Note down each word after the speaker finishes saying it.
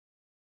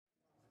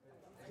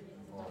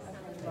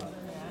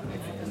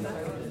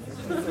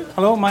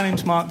Hello, my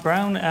name's Mark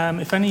Brown.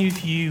 If any of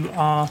you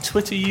are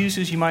Twitter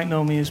users, you might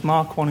know me as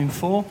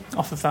Mark1in4.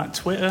 Off of that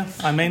Twitter,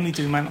 I mainly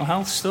do mental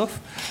health stuff.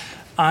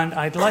 And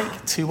I'd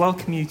like to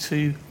welcome you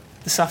to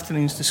this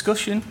afternoon's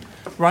discussion,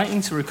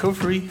 Writing to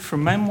Recovery,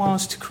 From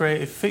Memoirs to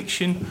Creative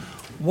Fiction.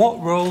 What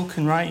role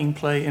can writing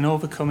play in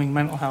overcoming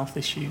mental health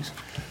issues?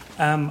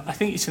 I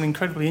think it's an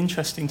incredibly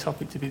interesting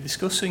topic to be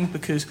discussing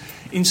because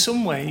in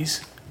some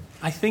ways,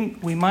 I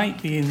think we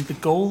might be in the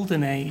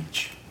golden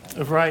age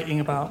of writing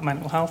about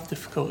mental health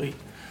difficulty.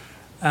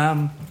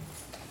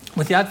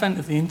 With the advent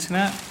of the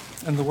internet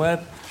and the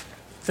web,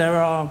 there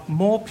are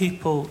more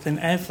people than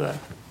ever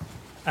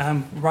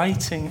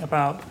writing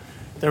about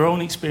their own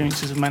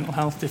experiences of mental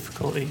health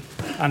difficulty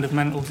and of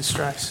mental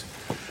distress.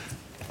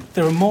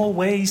 There are more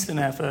ways than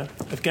ever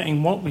of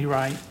getting what we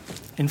write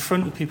in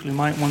front of people who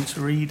might want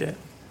to read it.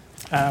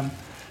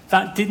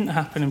 That didn't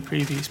happen in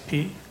previous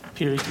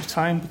periods of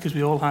time because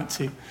we all had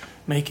to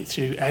make it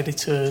through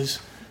editors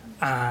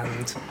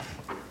and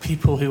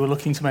people who were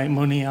looking to make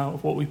money out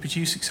of what we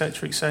produce,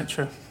 etc.,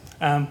 etc.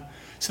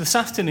 So this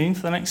afternoon,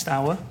 for the next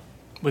hour,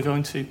 we're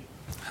going to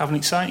have an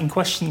exciting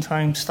question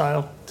time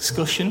style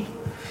discussion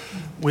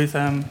with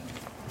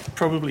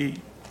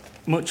probably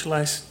much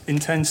less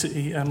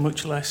intensity and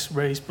much less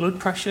raised blood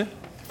pressure,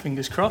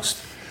 fingers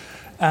crossed.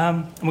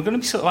 And we're going to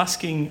be sort of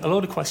asking a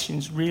load of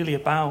questions really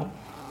about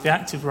the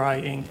act of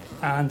writing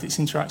and its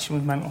interaction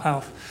with mental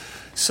health.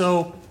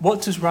 So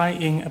what does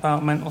writing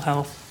about mental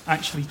health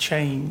actually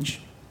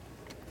change?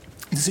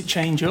 Does it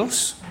change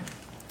us?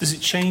 Does it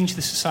change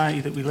the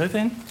society that we live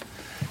in?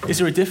 Is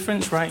there a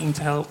difference writing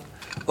to help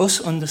us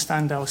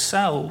understand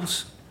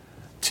ourselves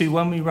to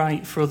when we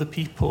write for other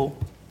people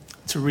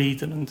to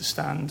read and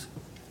understand?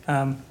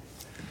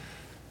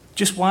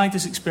 Just why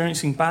does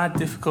experiencing bad,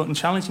 difficult and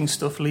challenging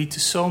stuff lead to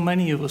so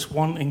many of us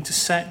wanting to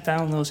set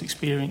down those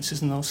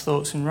experiences and those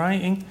thoughts in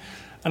writing?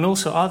 And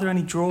also, are there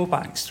any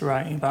drawbacks to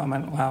writing about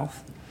mental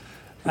health?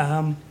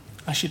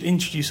 I should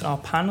introduce our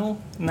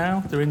panel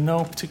now. They're in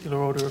no particular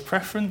order of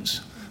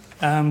preference.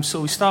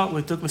 So we start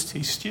with Douglas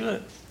T.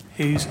 Stewart,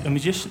 who's a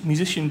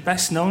musician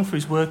best known for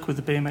his work with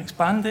the BMX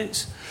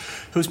Bandits,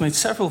 who's made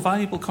several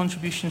valuable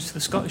contributions to the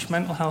Scottish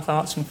Mental Health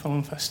Arts and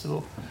Film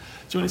Festival.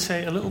 Do you want to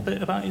say a little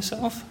bit about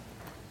yourself?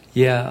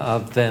 Yeah,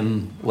 I've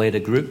led a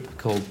group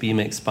called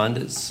BMX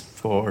Bandits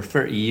for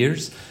 30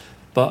 years,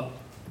 but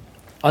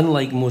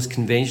unlike most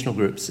conventional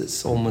groups,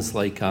 it's almost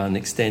like an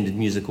extended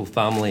musical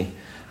family.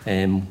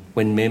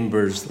 When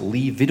members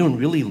leave, they don't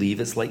really leave.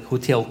 It's like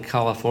Hotel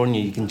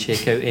California. You can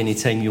check out any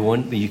time you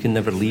want, but you can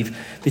never leave.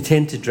 They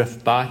tend to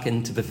drift back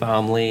into the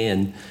family,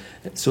 and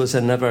so it's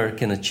a never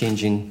kind of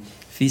changing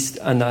feast.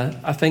 And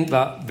I think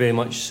that very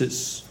much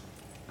suits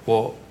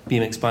what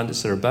BMX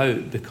Bandits are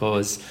about,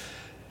 because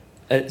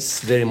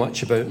it's very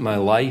much about my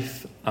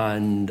life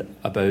and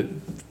about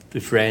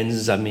the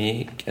friends I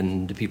make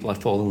and the people I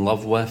fall in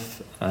love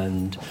with.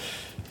 And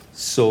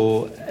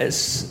so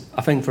it's,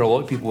 I think for a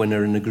lot of people when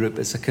they're in a group,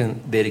 it's a kind of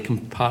very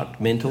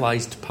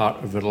compartmentalised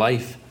part of their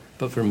life.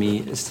 But for me,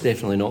 it's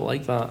definitely not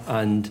like that.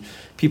 And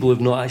people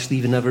who've not actually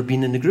even ever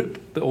been in a group,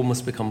 but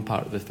almost become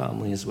part of the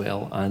family as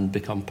well and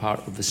become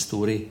part of the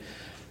story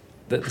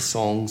that the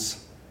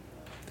songs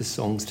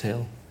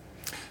tell.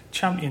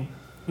 Champion.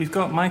 We've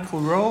got Michael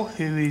Rowe,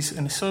 who is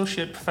an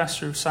Associate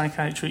Professor of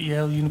Psychiatry at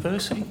Yale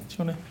University. Do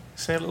you want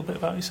to say a little bit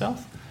about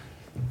yourself?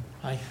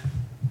 Hi.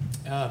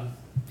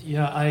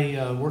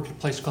 I work at a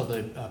place called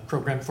the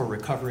Program for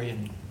Recovery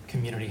and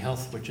Community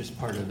Health, which is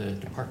part of the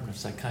Department of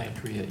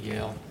Psychiatry at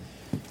Yale.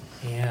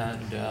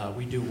 And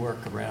we do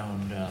work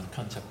around the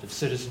concept of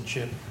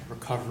citizenship,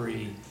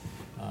 recovery,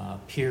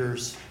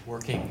 peers,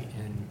 working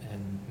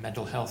in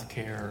mental health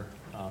care,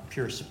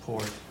 peer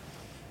support.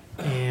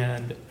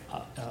 And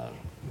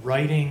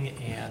writing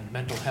and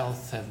mental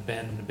health have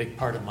been a big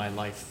part of my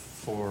life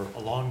for a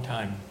long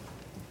time.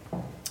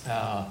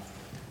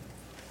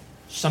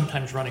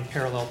 Sometimes running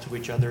parallel to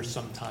each other,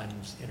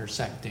 sometimes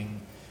intersecting.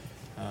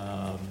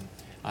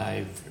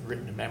 I've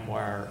written a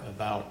memoir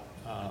about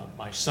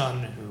my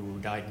son who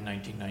died in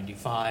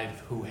 1995,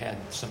 who had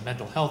some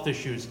mental health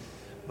issues,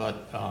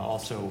 but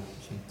also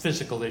some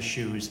physical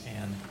issues,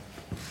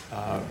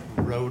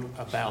 and wrote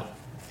about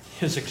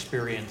his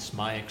experience,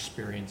 my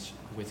experience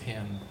with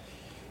him.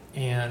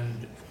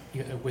 And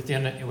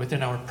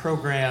within our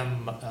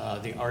program,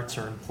 the arts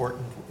are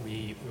important.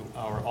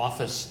 Our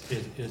office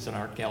is an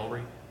art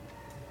gallery.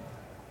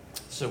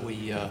 So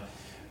we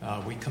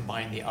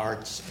combine the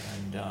arts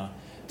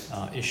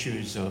and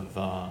issues of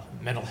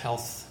mental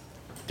health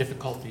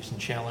difficulties and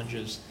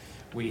challenges.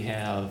 We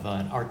have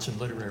an arts and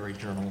literary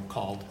journal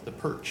called The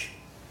Perch.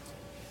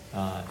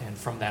 And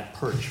from that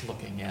perch,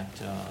 looking at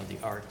the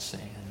arts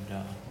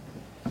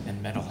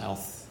and mental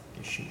health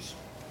issues.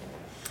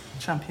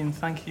 Champion,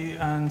 thank you.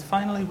 And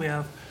finally, we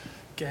have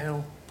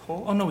Gail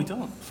Paul. Oh, no, we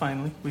don't,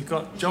 finally. We've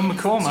got John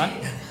McCormack,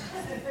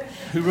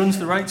 who runs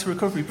the Right to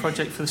Recovery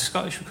project for the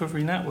Scottish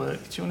Recovery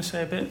Network. Do you want to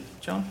say a bit,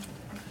 John?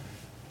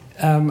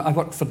 I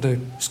work for the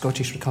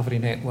Scottish Recovery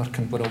Network,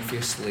 and we're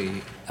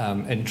obviously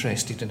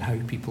interested in how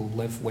people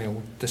live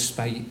well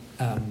despite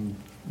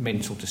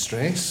mental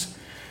distress.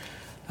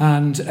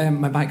 And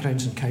my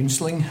background's in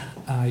counselling.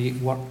 I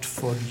worked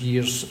for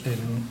years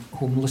in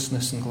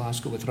homelessness in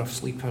Glasgow with rough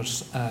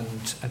sleepers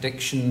and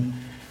addiction,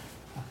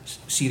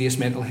 serious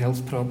mental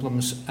health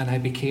problems, and I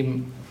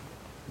became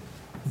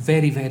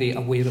very, very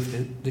aware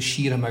of the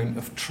sheer amount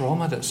of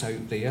trauma that's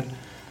out there.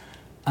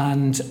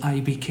 And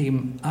I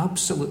became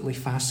absolutely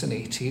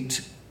fascinated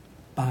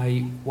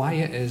by why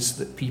it is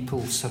that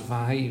people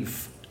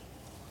survive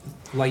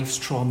life's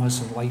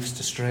traumas and life's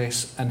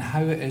distress, and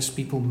how it is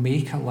people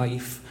make a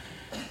life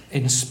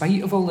in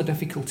spite of all the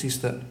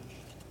difficulties that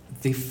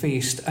they've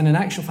faced. And in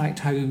actual fact,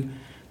 how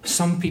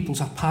some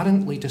people's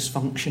apparently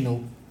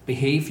dysfunctional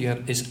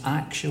behaviour is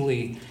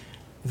actually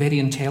very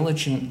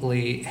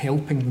intelligently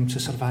helping them to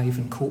survive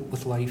and cope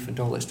with life and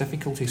all its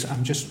difficulties.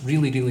 I'm just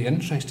really, really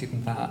interested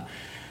in that.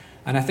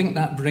 And I think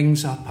that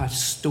brings up a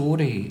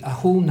story, a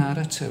whole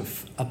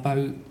narrative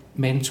about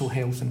mental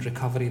health and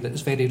recovery that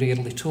is very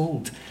rarely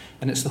told.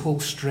 And it's the whole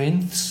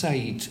strength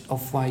side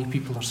of why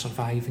people are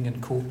surviving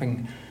and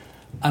coping.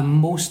 And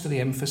most of the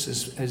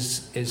emphasis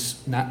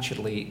is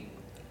naturally,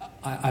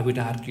 I would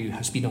argue,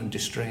 has been on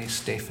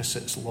distress,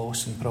 deficits,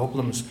 loss and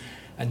problems.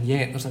 And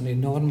yet there's an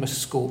enormous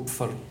scope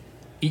for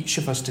each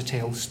of us to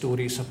tell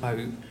stories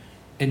about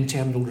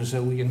internal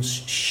resilience,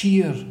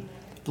 sheer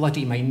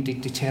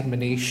bloody-minded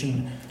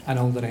determination and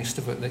all the rest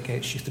of it that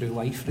gets you through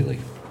life, really.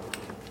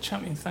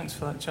 Champion, thanks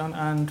for that, John.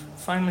 And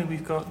finally,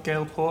 we've got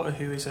Gail Porter,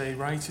 who is a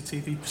writer,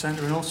 TV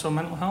presenter, and also a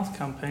mental health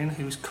campaigner,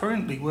 who is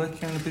currently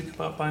working on a book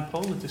about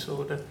bipolar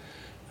disorder.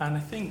 And I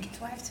think...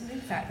 Do I have to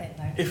move that bit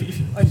now? If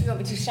or do you want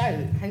me to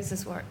shout? How does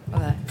this work? Is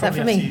that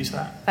for me? Have to use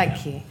that.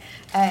 Thank you.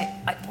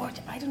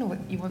 I don't know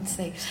what you want to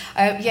say.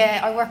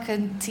 I work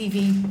on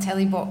TV,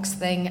 telly box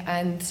thing,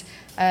 and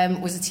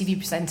was a TV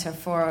presenter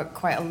for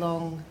quite a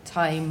long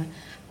time.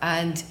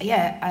 And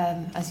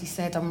as you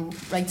said, I'm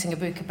writing a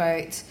book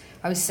about...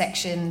 I was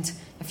sectioned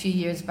a few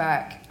years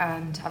back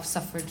and have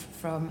suffered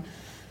from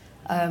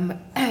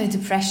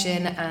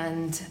depression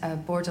and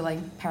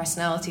borderline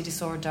personality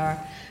disorder,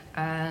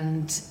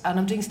 and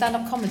I'm doing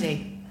stand-up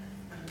comedy.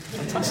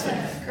 Fantastic.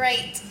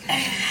 Great.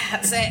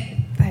 That's it.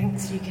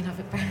 Thanks. You can have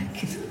it back.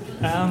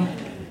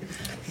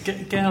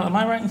 Gail, am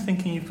I right in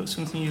thinking you've got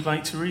something you'd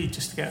like to read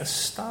just to get us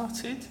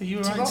started? Are you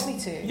all right? Do you want me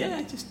to?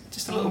 Yeah,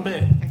 just a little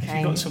bit. Okay. If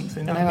you've got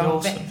something, that'd be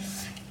awesome.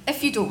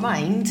 If you don't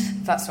mind,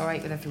 if that's all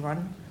right with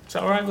everyone. Is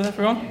that all right with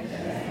everyone?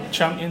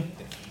 Champion.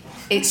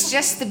 It's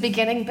just the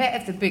beginning bit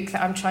of the book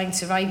that I'm trying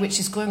to write, which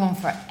is going on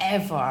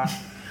forever.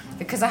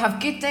 Because I have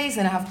good days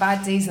and I have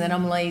bad days and then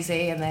I'm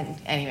lazy and then...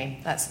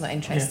 Anyway, that's not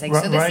interesting.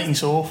 Yeah,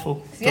 writing's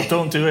awful.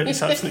 Don't do it.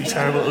 It's absolutely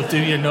terrible. It'll do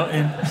you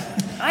nothing.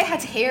 I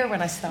had hair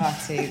when I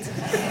started.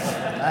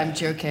 I'm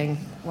joking.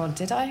 Well,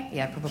 did I?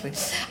 Yeah, probably.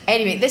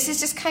 Anyway, this is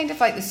just kind of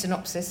like the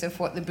synopsis of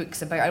what the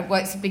book's about.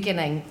 Well, it's the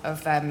beginning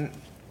of...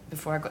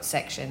 before I got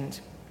sectioned.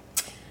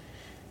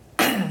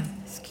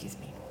 Excuse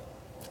me.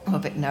 I'm a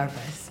bit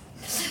nervous.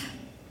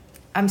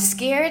 I'm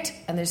scared,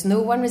 and there's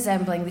no one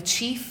resembling the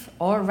Chief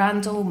or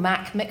Randall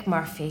Mac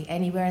McMurphy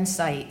anywhere in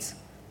sight.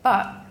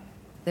 But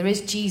there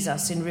is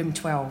Jesus in room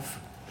 12.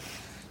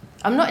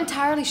 I'm not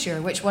entirely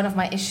sure which one of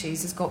my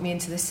issues has got me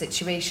into this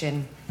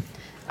situation.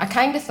 I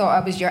kind of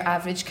thought I was your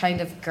average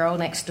kind of girl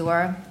next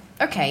door.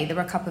 Okay, there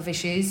were a couple of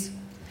issues.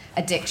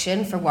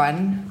 Addiction, for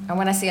one. And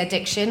when I say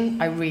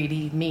addiction, I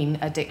really mean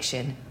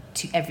addiction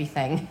to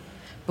everything.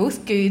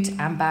 Both good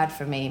and bad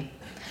for me.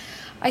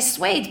 I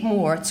swayed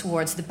more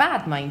towards the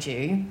bad, mind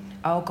you.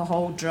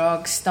 Alcohol,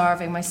 drugs,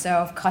 starving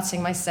myself,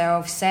 cutting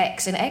myself,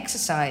 sex and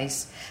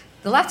exercise.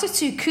 The latter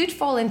two could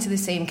fall into the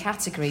same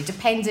category,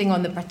 depending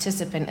on the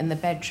participant in the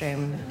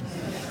bedroom.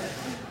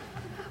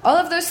 All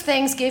of those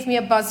things gave me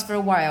a buzz for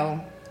a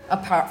while,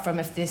 apart from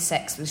if the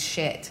sex was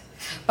shit.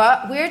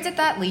 But where did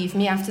that leave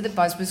me after the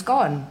buzz was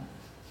gone?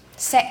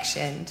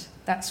 Sectioned,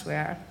 that's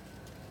where.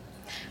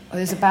 Oh,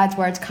 there's a bad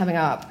word coming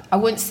up. I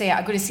won't say it,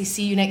 I'm going to say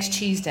see you next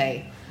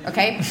Tuesday.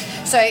 Okay?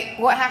 So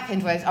what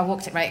happened was, I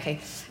walked it right, okay.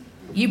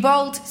 You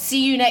bold,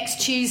 see you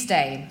next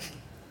Tuesday.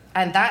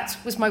 And that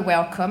was my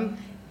welcome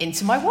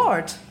into my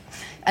ward.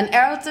 An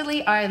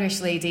elderly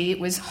Irish lady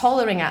was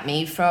hollering at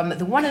me from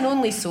the one and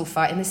only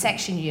sofa in the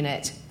section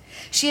unit.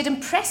 She had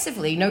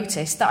impressively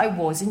noticed that I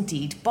was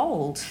indeed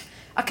bald.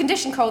 A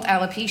condition called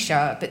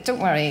alopecia, but don't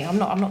worry, I'm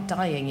not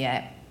dying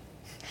yet.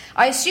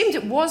 I assumed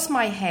it was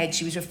my head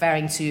she was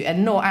referring to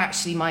and not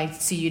actually my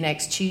see you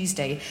next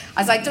Tuesday,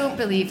 as I don't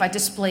believe I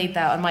displayed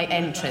that on my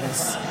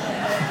entrance.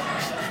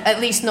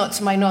 At least not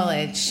to my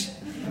knowledge.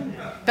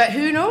 But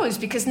who knows,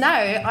 because now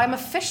I'm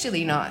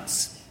officially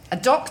nuts. A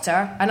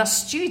doctor and a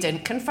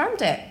student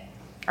confirmed it.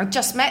 I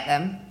just met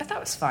them, but that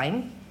was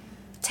fine.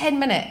 10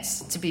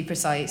 minutes, to be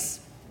precise.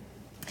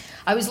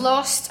 I was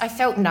lost, I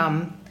felt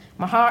numb.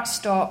 My heart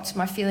stopped,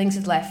 my feelings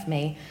had left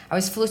me. I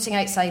was floating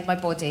outside my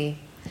body.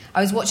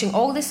 I was watching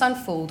all this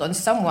unfold on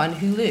someone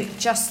who looked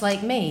just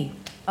like me,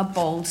 a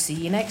bald see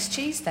you next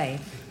Tuesday.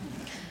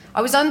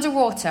 I was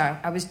underwater,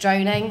 I was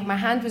drowning, my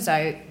hand was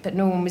out, but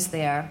no one was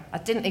there. I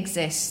didn't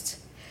exist.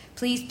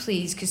 Please,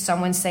 please, could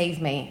someone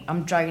save me?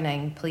 I'm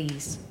drowning,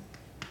 please.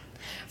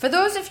 For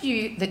those of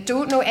you that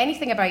don't know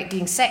anything about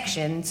being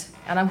sectioned,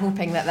 and I'm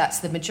hoping that that's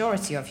the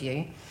majority of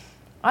you,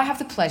 I have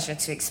the pleasure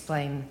to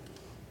explain.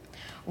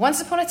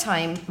 Once upon a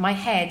time, my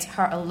head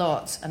hurt a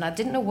lot and I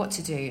didn't know what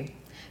to do.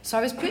 So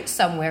I was put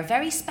somewhere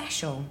very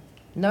special.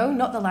 No,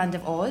 not the land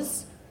of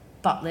Oz,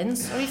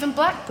 Butlins, or even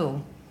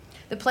Blackpool.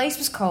 The place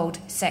was called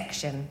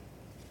Section.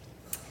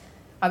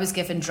 I was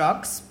given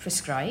drugs,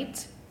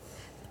 prescribed.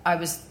 I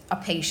was a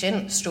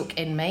patient, stroke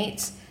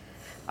inmate.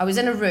 I was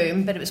in a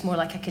room, but it was more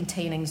like a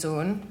containing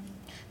zone.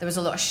 There was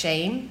a lot of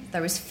shame.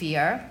 There was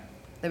fear.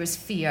 There was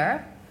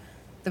fear.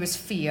 There was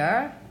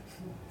fear.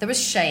 There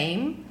was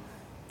shame.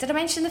 Did I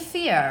mention the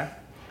fear?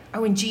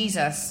 Oh, and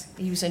Jesus,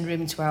 he was in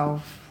room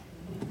 12.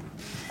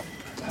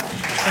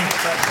 Thank you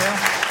for that, Gail.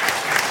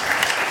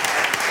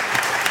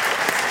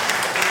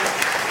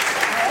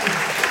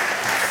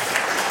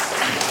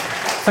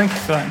 Thank you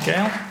for that,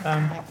 Gail.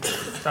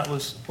 That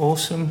was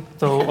awesome,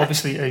 though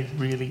obviously a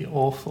really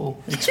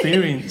awful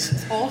experience.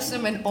 It's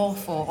awesome and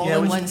awful,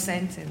 all in one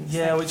sentence.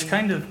 Yeah, which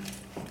kind of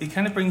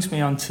brings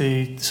me on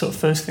to the sort of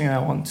first thing I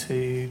want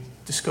to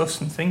discuss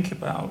and think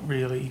about,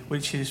 really,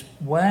 which is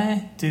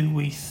where do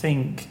we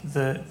think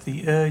that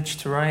the urge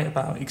to write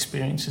about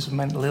experiences of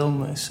mental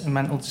illness and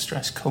mental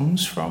distress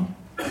comes from?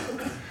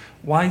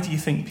 Why do you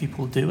think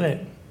people do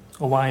it?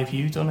 Or why have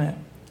you done it?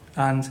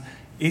 And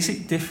is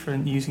it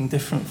different using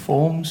different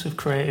forms of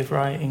creative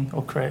writing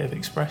or creative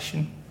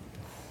expression?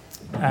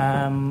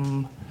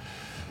 Who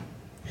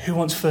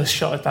wants first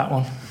shot at that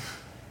one?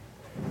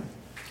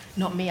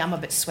 Not me, I'm a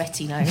bit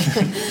sweaty now.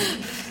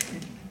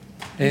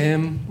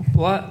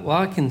 Well,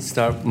 I can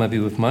start maybe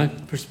with my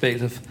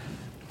perspective.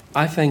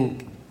 I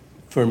think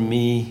for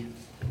me,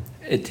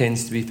 it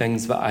tends to be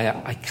things that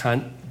I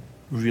can't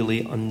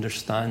really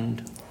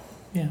understand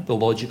the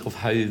logic of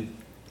how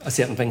a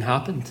certain thing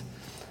happened.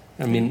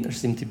 I mean, there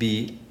seemed to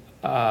be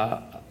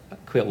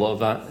quite a lot of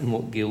that in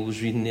what Gail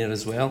was reading there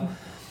as well.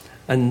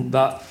 And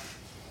that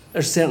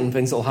there's certain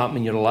things that will happen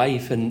in your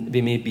life and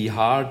they may be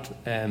hard.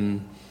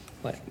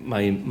 Like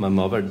my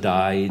mother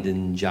died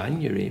in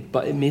January,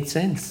 but it made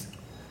sense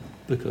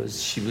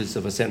because she was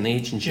of a certain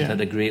age and she'd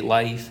had a great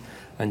life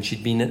and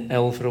she'd been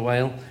ill for a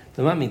while.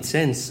 Now that made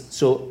sense.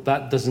 So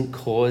that doesn't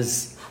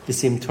cause the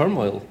same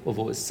turmoil of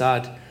what is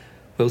sad.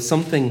 Well,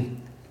 something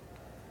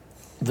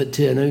that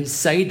to an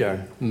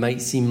outsider might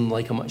seem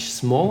like a much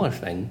smaller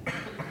thing,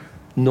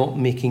 not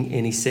making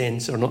any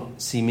sense or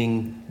not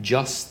seeming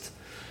just,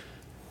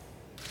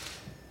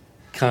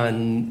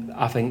 can,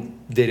 I think,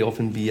 very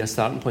often be a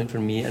starting point for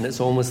me. And it's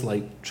almost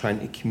like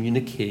trying to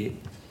communicate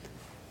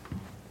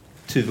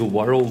to the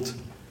world,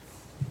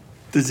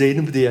 does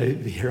anybody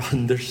out there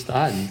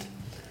understand?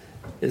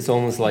 It's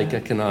almost like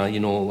a kind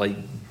of, like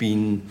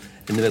being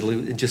in the middle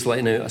of just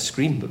letting out a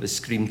scream, but the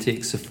scream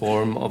takes the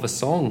form of a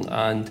song,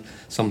 and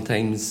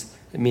sometimes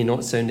it may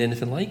not sound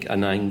anything like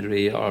an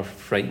angry or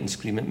frightened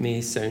scream. It may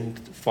sound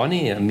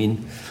funny. I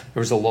mean, there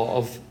was a lot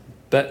of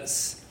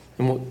bits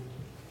in what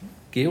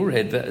Gail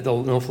read that had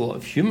an awful lot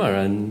of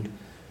humour,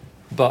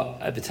 but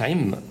at the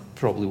time it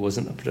probably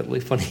wasn't a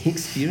particularly funny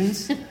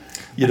experience.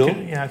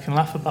 I can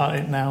laugh about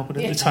it now, but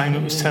at the time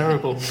it was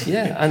terrible.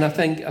 Yeah, and I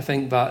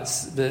think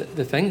that's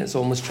the thing. It's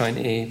almost trying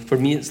to, for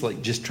me, it's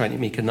like just trying to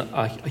make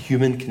a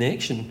human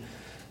connection,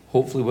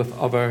 hopefully with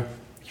other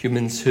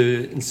humans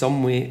who in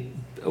some way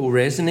will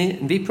resonate.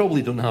 And they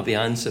probably don't have the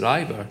answer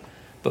either,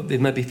 but they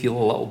maybe feel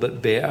a little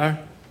bit better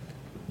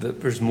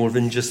that there's more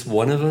than just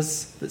one of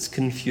us that's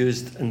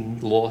confused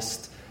and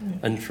lost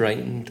and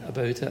frightened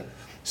about it.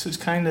 So it's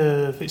kind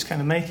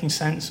of making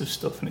sense of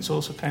stuff, and it's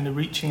also kind of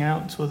reaching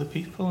out to other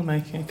people and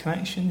making a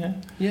connection. Yeah.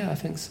 Yeah, I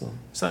think so.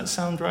 Does that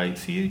sound right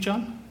for you,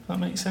 John? Does that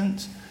make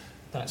sense?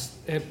 That's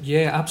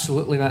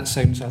absolutely. That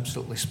sounds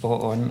absolutely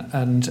spot on.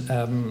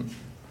 And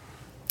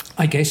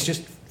I guess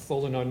just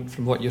following on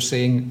from what you're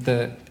saying,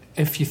 that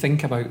if you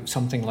think about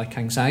something like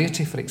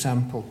anxiety, for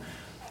example,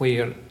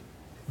 where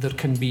there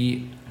can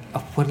be a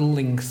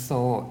whirling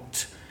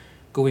thought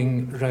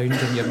going round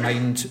in your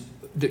mind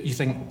that you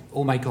think,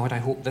 oh my God, I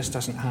hope this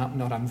doesn't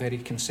happen, or I'm very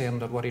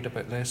concerned or worried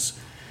about this.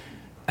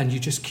 And you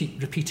just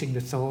keep repeating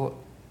the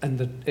thought, and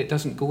it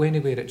doesn't go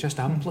anywhere, it just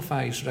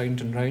amplifies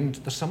round and round.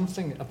 There's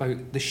something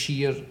about the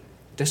sheer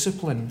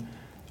discipline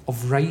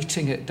of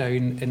writing it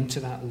down into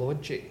that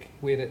logic,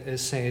 where it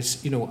says,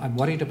 I'm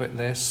worried about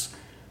this,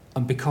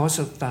 and because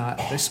of that,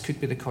 this could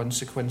be the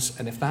consequence,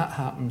 and if that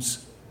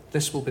happens,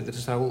 this will be the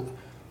result.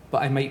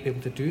 But I might be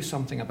able to do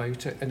something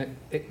about it. And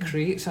it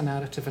creates a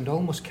narrative and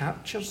almost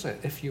captures it,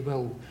 if you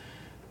will,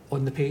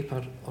 on the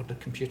paper or the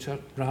computer,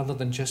 rather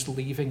than just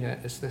leaving it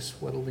as this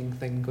whirling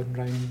thing going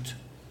round.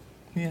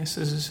 Yes,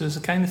 there's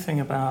a kind of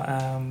thing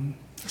about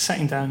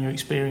setting down your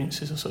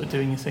experiences or sort of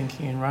doing your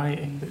thinking and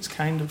writing that's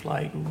kind of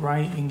like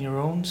writing your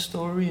own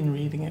story and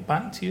reading it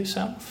back to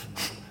yourself.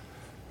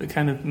 It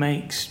kind of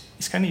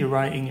it's kind of you're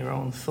writing your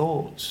own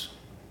thoughts,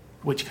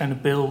 which kind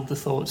of build the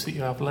thoughts that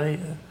you have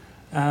later.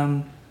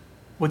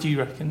 What do you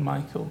reckon,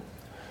 Michael?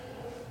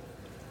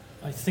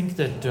 I think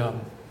that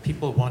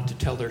people want to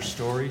tell their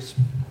stories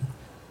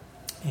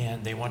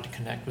and they want to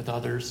connect with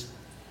others.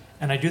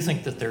 And I do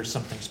think that there's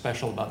something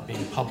special about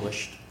being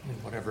published in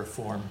whatever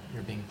form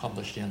you're being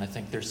published in. I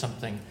think there's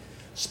something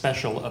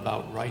special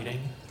about writing,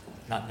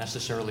 not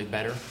necessarily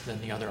better than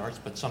the other arts,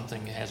 but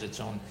something that has its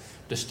own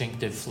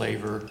distinctive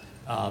flavor.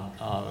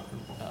 The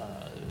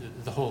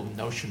whole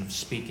notion of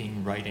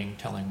speaking, writing,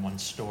 telling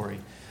one's story,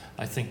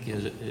 I think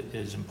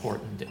is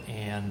important,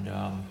 and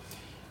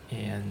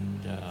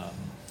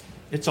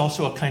it's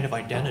also a kind of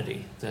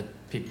identity that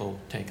people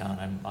take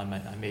on.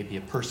 I may be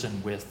a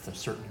person with a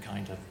certain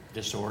kind of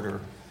disorder,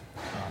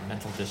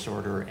 mental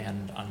disorder,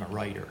 and I'm a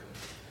writer.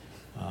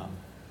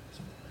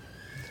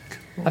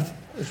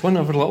 There's one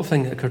other little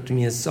thing that occurred to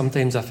me is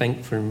sometimes I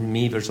think for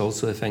me there's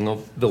also a thing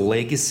of the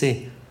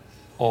legacy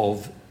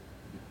of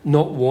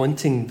not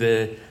wanting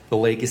the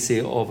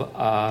legacy of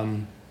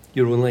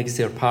your own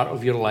legacy or part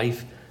of your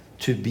life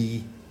to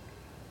be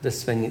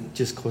this thing that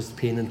just caused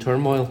pain and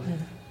turmoil. Yeah.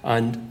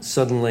 And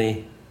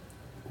suddenly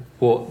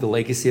what the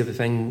legacy of the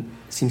thing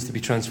seems to be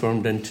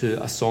transformed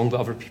into a song that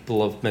other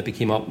people have maybe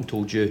came up and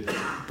told you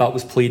that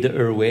was played at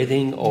our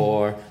wedding,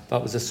 or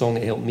that was a song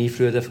that helped me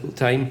through a difficult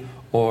time,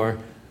 or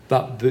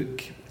that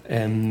book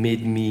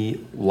made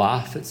me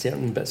laugh at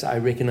certain bits that I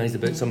recognised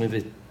about some of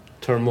the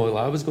turmoil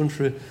I was going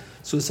through.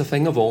 So it's a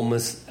thing of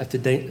almost, if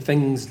the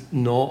thing's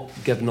not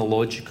given a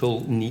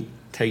logical, neat,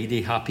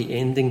 tidy, happy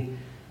ending,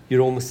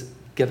 you're almost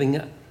giving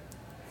it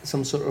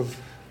some sort of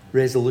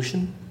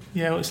resolution.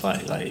 Yeah, well, it's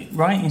like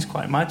writing's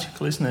quite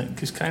magical, isn't it?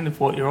 Because kind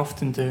of what you're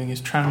often doing is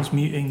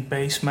transmuting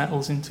base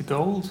metals into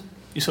gold.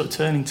 You're sort of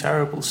turning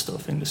terrible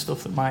stuff into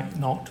stuff that might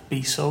not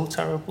be so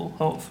terrible,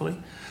 hopefully.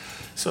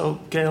 So,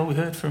 Gail, we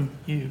heard from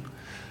you.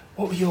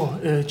 What were your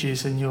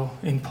urges and your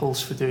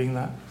impulse for doing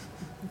that?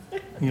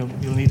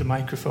 You'll need a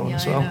microphone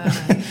as well.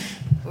 I know.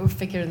 We're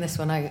figuring this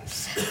one out.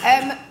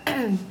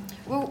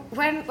 Well,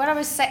 when I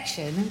was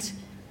sectioned,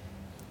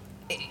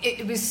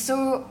 it was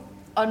so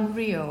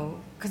unreal,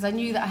 because I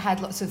knew that I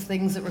had lots of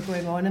things that were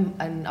going on,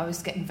 and I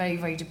was getting very,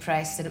 very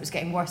depressed, and it was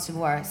getting worse and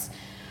worse.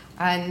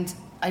 And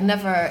I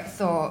never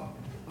thought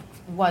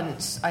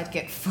once I'd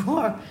get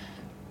 4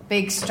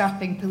 big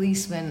strapping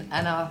policemen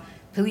and a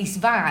police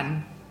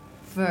van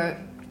for,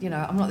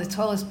 I'm not the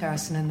tallest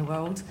person in the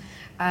world.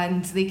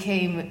 And they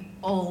came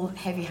all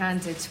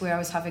heavy-handed to where I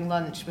was having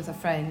lunch with a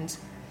friend,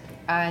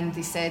 and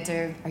they said,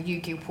 are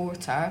you Gail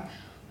Porter?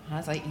 And I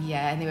was like,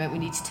 yeah. And they went, we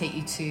need to take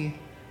you to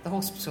the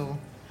hospital.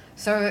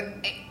 So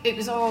it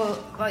was all,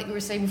 like we were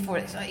saying before,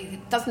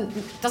 it doesn't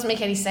make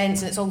any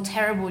sense, and it's all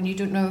terrible, and you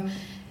don't know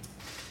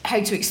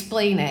how to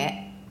explain it.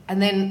 And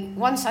then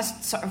once I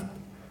sort of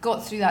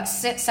got through that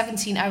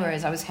 17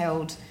 hours, I was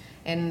held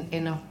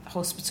in a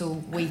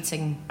hospital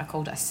waiting, I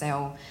called it a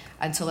cell,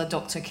 until a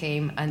doctor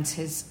came and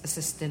his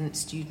assistant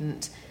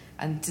student,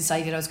 and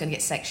decided I was going to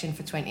get sectioned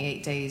for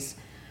 28 days.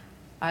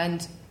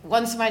 And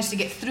once I managed to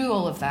get through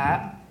all of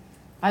that,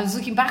 I was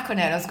looking back on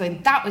it and I was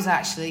going, that was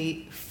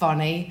actually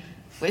funny.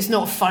 Well, it's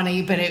not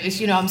funny, but it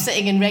was, I'm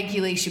sitting in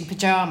regulation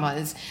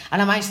pyjamas,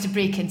 and I managed to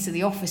break into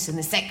the office in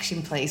the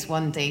section place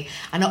one day,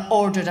 and I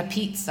ordered a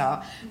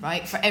pizza,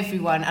 right, for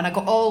everyone, and I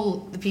got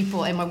all the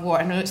people in my ward.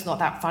 I know it's not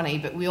that funny,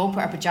 but we all put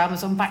our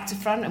pyjamas on back to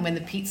front, and when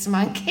the pizza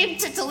man came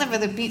to deliver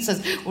the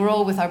pizzas, we're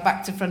all with our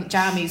back to front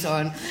jammies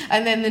on,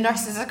 and then the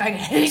nurses are going,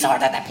 who's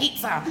ordered the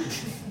pizza?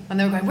 And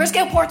they were going, where's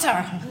Gail Porter?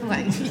 I'm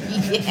like,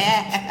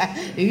 yeah.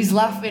 Who's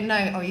laughing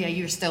now? Oh, yeah,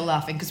 you're still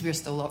laughing because we're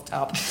still locked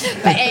up.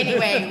 But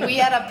anyway, we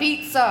had a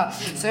pizza.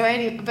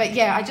 But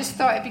yeah, I just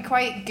thought it'd be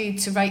quite good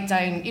to write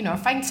down, I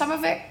find some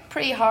of it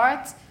pretty hard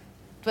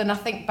when I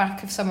think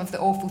back of some of the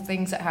awful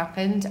things that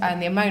happened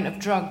and the amount of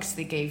drugs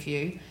they gave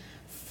you.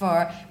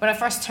 When I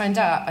first turned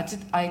up,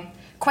 I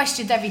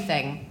questioned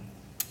everything.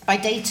 By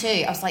day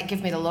 2, I was like,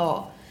 give me the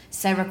lot.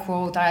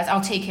 Seroquel, Diaz,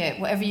 I'll take it,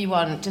 whatever you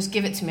want, just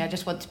give it to me, I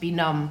just want to be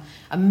numb,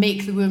 and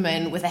make the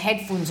woman with the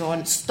headphones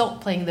on stop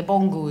playing the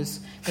bongos,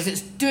 because it's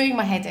doing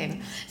my head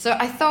in. So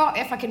I thought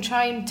if I can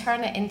try and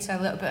turn it into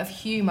a little bit of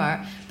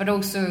humour, but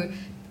also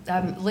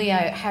lay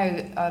out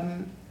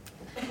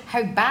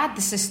how bad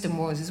the system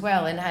was as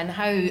well, and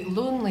how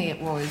lonely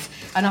it was.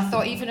 And I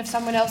thought even if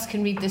someone else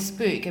can read this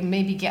book and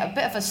maybe get a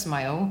bit of a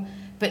smile,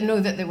 but know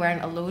that they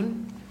weren't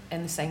alone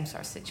in the same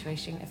sort of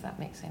situation, if that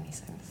makes any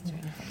sense to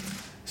anything.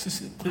 So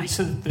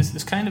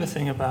there's kind of a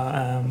thing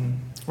about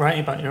writing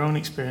about your own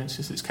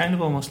experiences. It's kind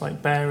of almost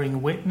like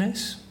bearing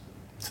witness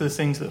to the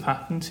things that have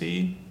happened to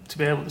you, to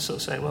be able to sort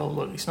of say, well,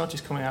 look, it's not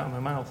just coming out of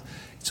my mouth.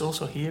 It's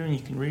also here, and you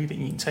can read it,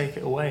 and you can take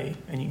it away,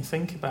 and you can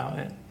think about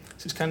it.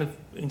 So it's kind of,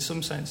 in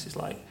some sense, it's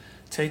like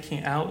taking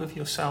it out of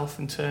yourself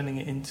and turning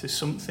it into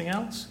something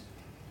else.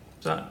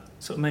 Does that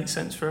sort of make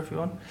sense for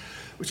everyone?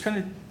 Which kind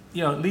of,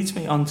 leads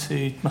me on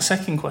to my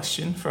second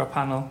question for our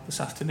panel this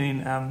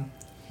afternoon.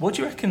 What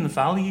do you reckon the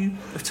value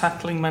of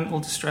tackling mental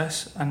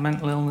distress and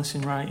mental illness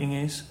in writing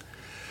is?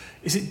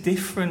 Is it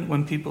different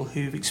when people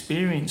who've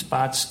experienced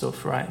bad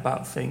stuff write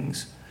about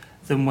things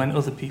than when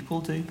other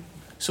people do?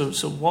 So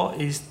what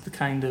is the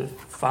kind of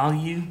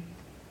value,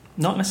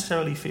 not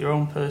necessarily for your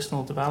own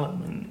personal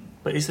development,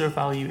 but is there a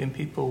value in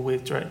people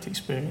with direct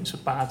experience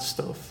of bad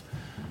stuff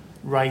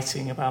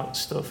writing about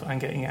stuff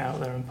and getting it out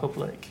there in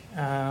public?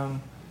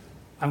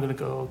 I'm going to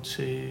go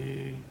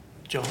to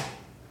John.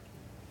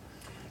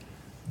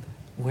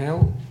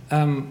 Well,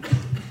 I'm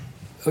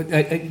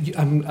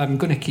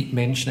going to keep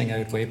mentioning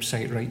our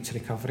website, Right to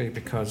Recovery,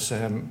 because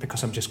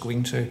I'm just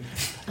going to.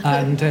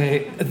 And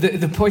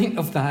the point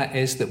of that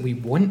is that we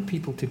want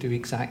people to do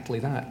exactly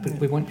that, but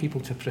we want people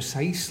to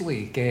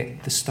precisely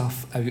get the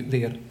stuff out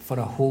there for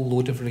a whole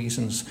load of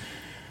reasons.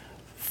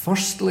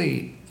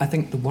 Firstly, I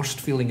think the worst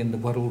feeling in the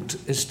world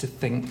is to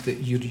think that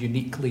you're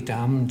uniquely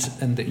damned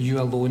and that you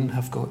alone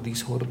have got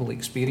these horrible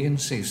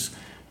experiences.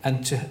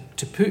 And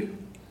to put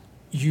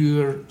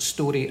your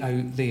story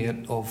out there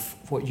of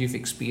what you've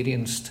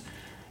experienced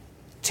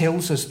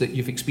tells us that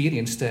you've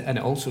experienced it, and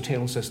it also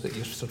tells us that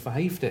you've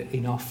survived it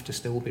enough to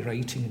still be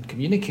writing and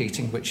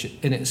communicating, which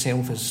in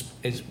itself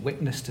is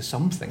witness to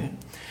something.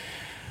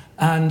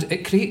 And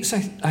it creates,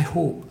 I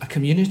hope, a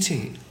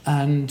community,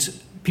 and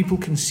people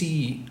can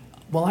see,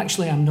 well,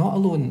 actually, I'm not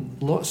alone.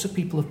 Lots of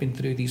people have been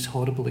through these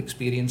horrible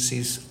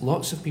experiences.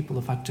 Lots of people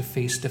have had to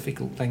face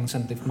difficult things,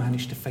 and they've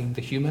managed to find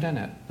the humour in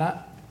it.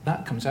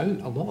 That comes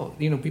out a lot.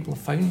 You know, people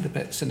have found the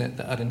bits in it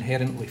that are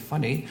inherently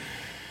funny.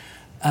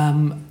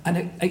 And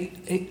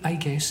I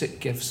guess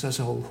it gives us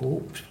all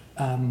hope.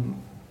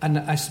 And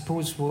I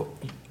suppose what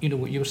you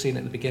were saying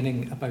at the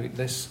beginning about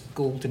this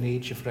golden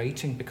age of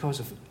writing, because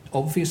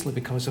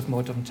of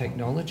modern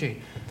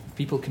technology,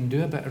 people can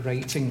do a bit of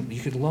writing.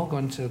 You could log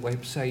onto a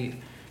website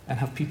and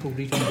have people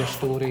reading your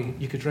story.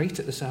 You could write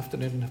it this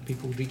afternoon and have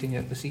people reading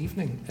it this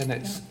evening. And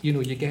it's,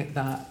 you get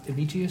that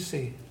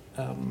immediacy.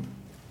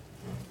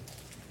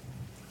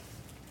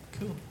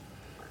 Cool.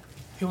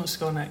 Who wants to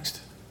go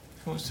next?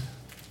 Who wants to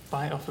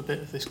bite off a bit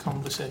of this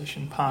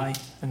conversation pie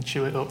and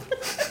chew it up?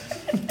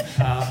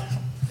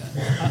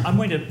 I'm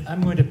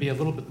going to be a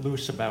little bit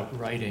loose about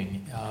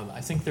writing.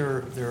 I think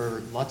there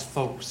are lots of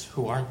folks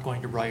who aren't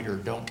going to write or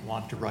don't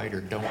want to write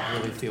or don't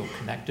really feel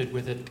connected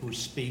with it, who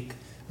speak,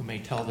 who may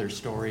tell their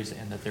stories,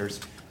 and that there's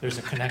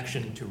a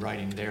connection to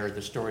writing there.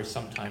 The stories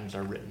sometimes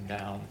are written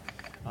down,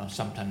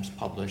 sometimes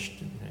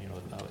published.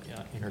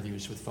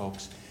 Interviews with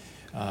folks.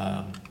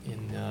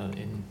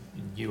 In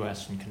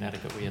U.S. and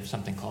Connecticut, we have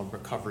something called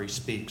Recovery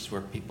Speaks,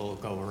 where people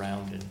go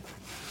around and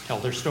tell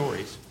their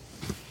stories.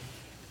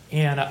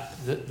 And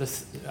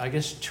I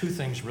guess two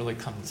things really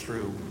come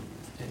through,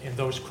 and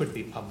those could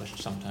be published,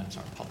 sometimes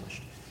aren't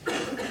published.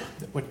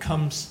 What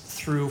comes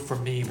through for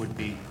me would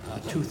be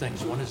two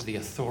things. One is the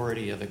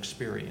authority of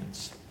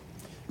experience.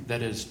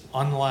 That is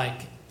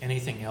unlike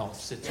anything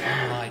else. It's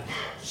unlike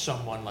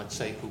someone, let's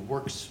say, who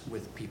works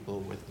with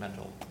people with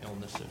mental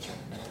illnesses or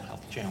mental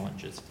health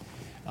challenges,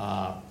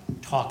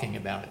 talking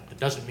about it. It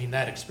doesn't mean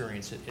that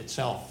experience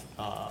itself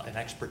and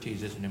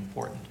expertise isn't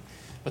important,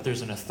 but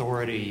there's an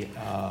authority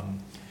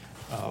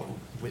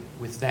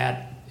with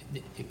that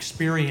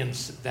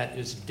experience that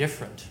is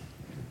different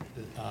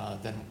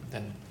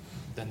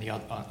than the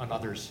on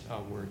others'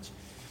 words.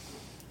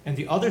 And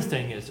the other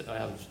thing is,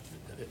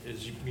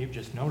 as you've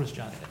just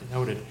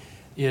noted,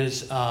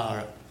 is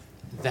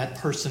that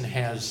person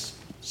has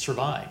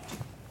survived.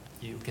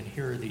 You can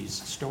hear these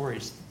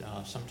stories,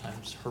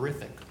 sometimes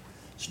horrific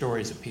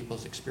stories of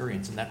people's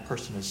experience, and that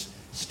person is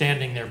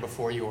standing there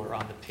before you or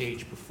on the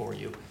page before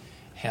you,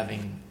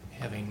 having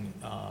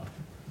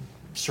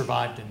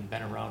survived and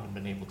been around and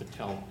been able to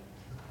tell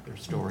their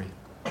story.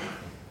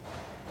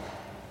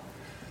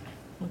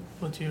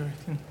 What do you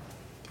reckon,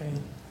 Kate?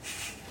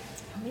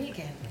 Me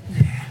again.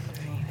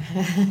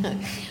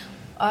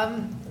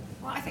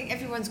 Well, I think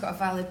everyone's got a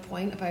valid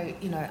point about,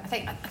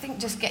 I think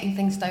just getting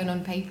things down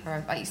on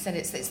paper, like you said,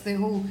 it's the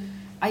whole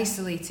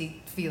isolated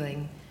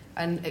feeling.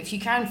 And if you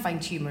can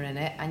find humour in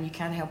it and you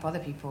can help other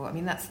people, I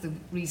mean, that's the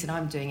reason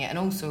I'm doing it. And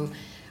also,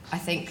 I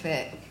think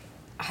that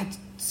I had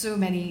so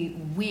many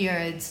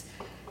weird,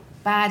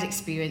 bad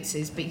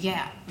experiences, but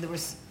yeah, there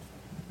was,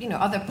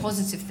 other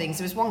positive things.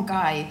 There was one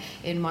guy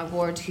in my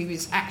ward who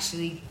was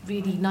actually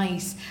really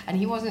nice, and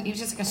he was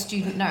just like a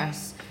student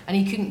nurse, and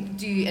he couldn't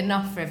do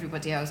enough for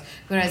everybody else,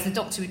 whereas the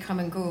doctor would come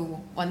and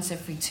go once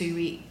every 2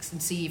 weeks and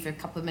see you for a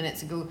couple of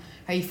minutes and go,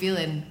 how are you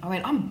feeling? I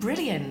went, I'm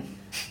brilliant.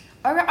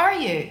 Are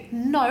you?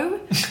 No.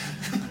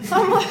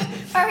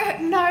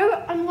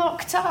 No, I'm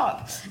locked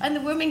up. And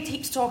the woman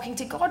keeps talking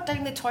to God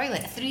down the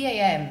toilet at 3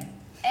 a.m.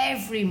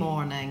 every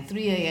morning,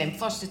 3 a.m,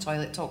 flush the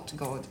toilet, talk to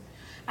God.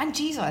 And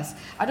Jesus.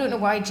 I don't know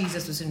why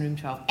Jesus was in room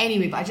 12.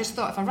 Anyway, but I just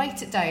thought if I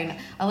write it down,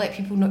 I'll let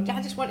people know.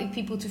 I just wanted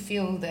people to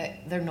feel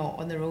that they're not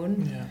on their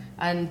own. Yeah.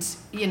 And,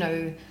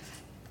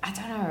 I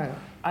don't know.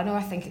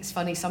 I think it's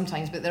funny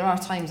sometimes, but there are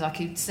times I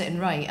could sit and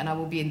write and I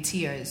will be in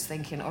tears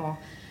thinking, oh,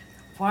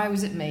 why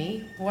was it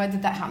me? Why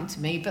did that happen to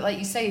me? But like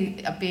you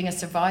say, being a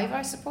survivor,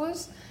 I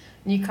suppose,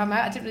 and you come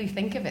out, I didn't really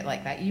think of it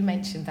like that. You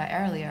mentioned that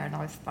earlier, and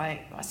I was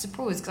like, I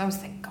suppose, because I was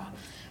thinking, God,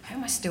 how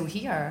am I still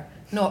here?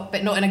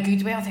 But not in a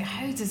good way. I think,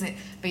 how does it?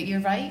 But you're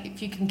right.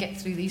 If you can get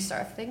through these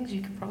sort of things,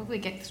 you can probably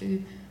get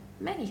through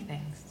many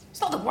things. It's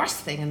not the worst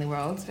thing in the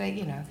world, but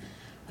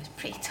it's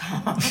pretty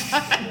tough.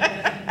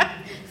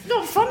 It's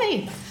not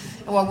funny.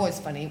 Well, it was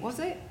funny, was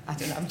it? I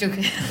don't know. I'm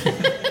joking.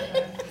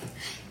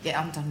 Yeah,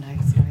 I'm done now.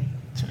 Sorry.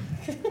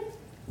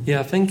 Yeah,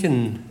 I think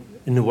in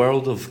in the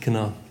world of kind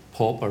of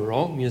pop or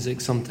rock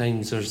music,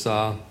 sometimes there's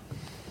a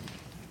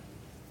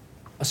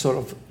sort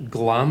of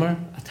glamour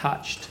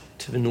attached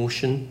to the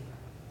notion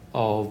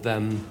of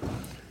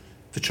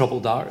the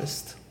troubled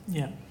artist.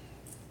 Yeah.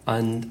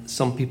 And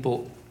some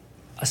people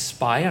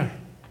aspire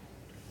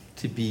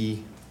to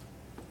be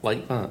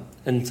like that.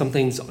 And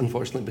sometimes,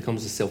 unfortunately, it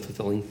becomes a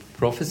self-fulfilling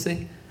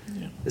prophecy.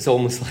 Yeah. It's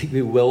almost like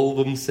they will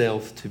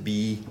themselves to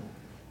be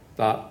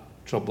that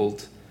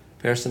troubled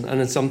person. And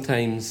then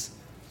sometimes,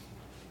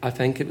 I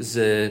think it was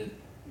the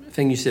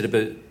thing you said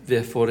about the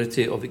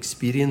authority of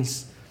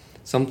experience.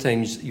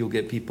 Sometimes you'll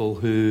get people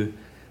who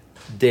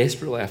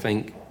desperately, I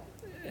think,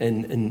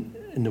 in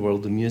the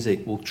world of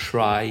music, will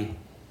try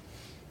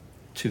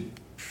to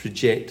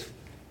project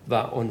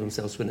that on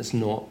themselves when it's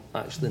not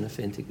actually an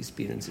authentic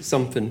experience. It's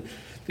something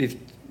they've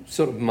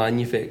sort of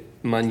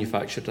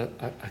manufactured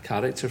a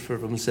character for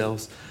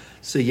themselves.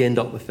 So you end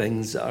up with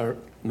things that are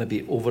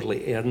maybe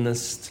overly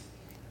earnest,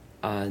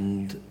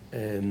 and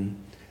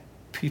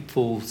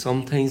people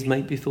sometimes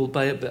might be fooled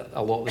by it, but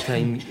a lot of the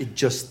time it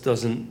just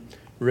doesn't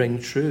ring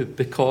true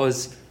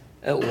because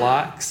it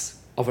lacks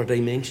other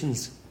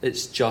dimensions.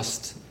 It's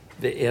just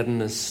the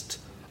earnest,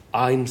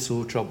 I'm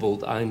so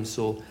troubled,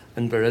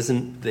 and there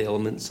isn't the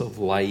elements of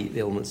light,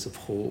 the elements of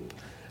hope,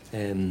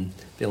 the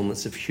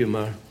elements of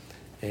humour,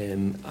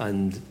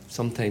 and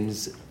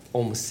sometimes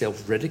almost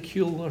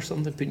self-ridicule or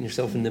something, putting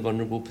yourself in the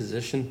vulnerable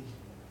position.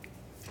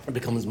 It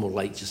becomes more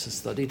like just a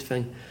studied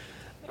thing.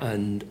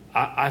 And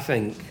I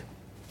think,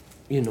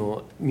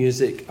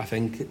 music, I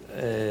think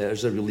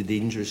there's a really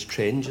dangerous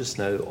trend just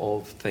now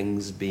of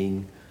things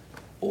being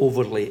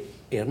overly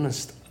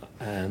earnest.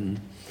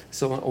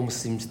 So it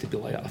almost seems to be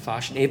like a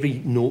fashion.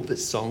 Every note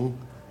that's sung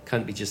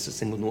can't be just a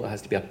single note, it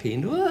has to be a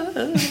pain.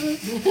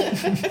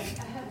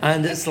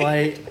 And it's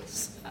like,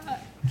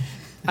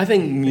 I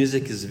think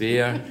music is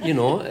there,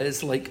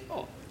 it's like,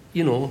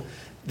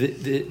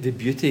 the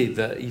beauty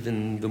that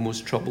even the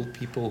most troubled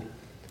people,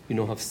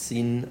 have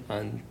seen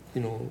and,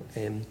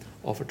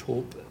 offered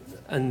hope.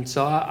 And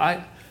so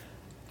I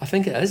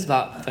think it is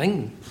that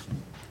thing,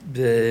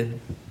 the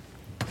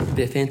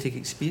authentic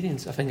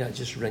experience. I think that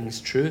just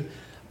rings true.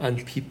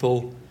 And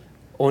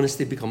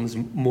honesty becomes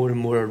more and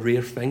more a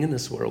rare thing in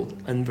this world.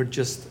 And we're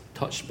just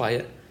touched by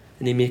it.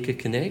 And they make a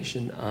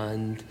connection.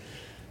 And,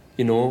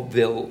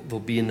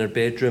 they'll be in their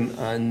bedroom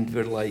and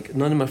they're like,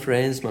 none of my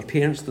friends, my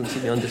parents don't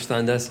seem to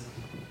understand this.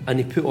 And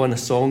they put on a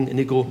song and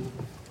they go,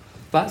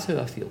 that's how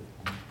I feel.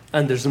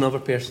 And there's another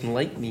person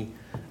like me.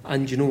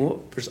 And you know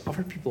what? There's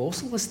other people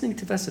also listening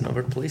to this in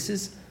other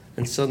places.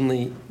 And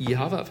suddenly you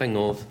have that thing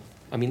of,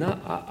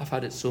 I've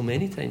had it so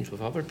many times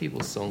with other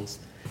people's songs.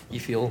 You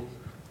feel,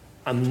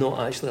 I'm not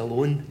actually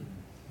alone.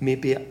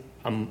 Maybe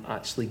I'm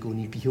actually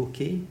going to be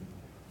okay.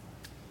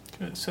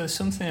 Good. So there's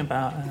something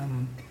about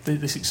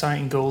this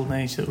exciting golden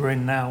age that we're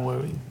in now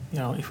where,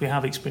 if we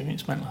have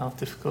experienced mental health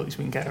difficulties,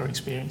 we can get our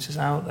experiences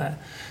out there.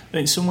 But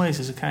in some ways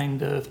there's a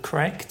kind of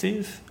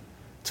corrective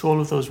to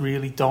all of those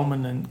really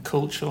dominant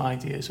cultural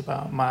ideas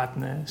about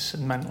madness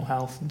and mental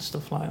health and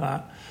stuff like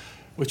that,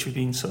 which we've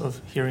been sort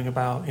of hearing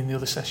about in the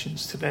other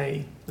sessions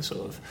today, the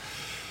sort of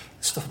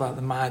stuff about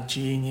the mad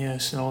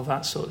genius and all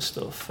that sort of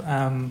stuff.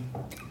 And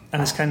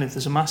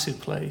there's a massive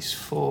place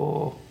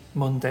for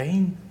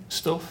mundane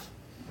stuff.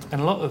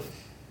 And a lot of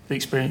the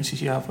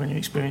experiences you have when you're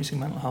experiencing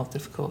mental health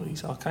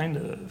difficulties are kind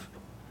of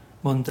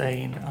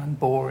mundane and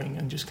boring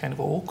and just kind of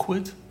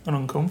awkward and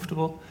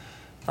uncomfortable.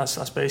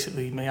 That's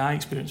basically me. I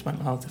experience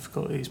mental health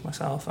difficulties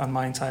myself, and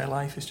my entire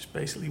life is just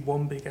basically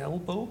one big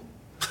elbow.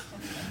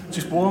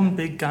 Just one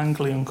big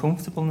gangly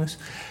uncomfortableness.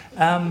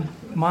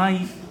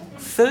 My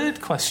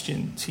third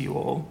question to you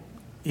all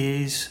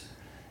is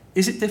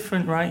it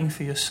different writing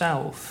for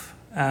yourself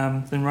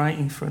than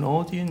writing for an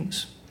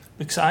audience?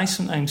 Because I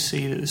sometimes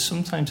see that there's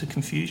sometimes a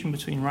confusion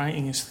between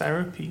writing as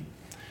therapy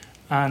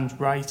and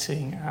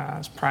writing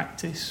as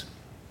practice.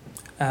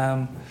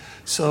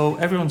 So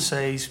everyone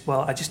says,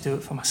 well, I just do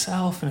it for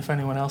myself, and if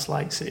anyone else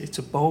likes it, it's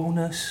a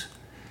bonus.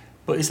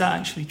 But is that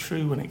actually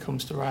true when it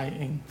comes to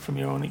writing from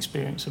your own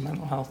experience of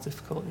mental health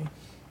difficulty?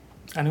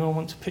 Anyone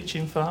want to pitch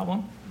in for that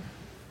one?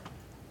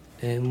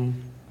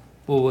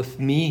 Well, with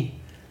me,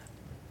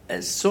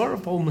 it sort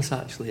of almost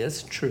actually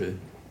is true.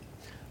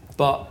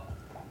 But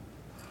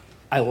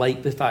I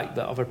like the fact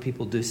that other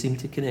people do seem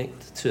to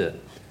connect to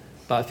it.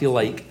 But I feel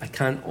like I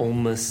can't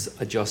almost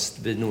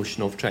adjust the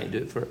notion of trying to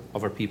do it for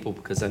other people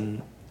because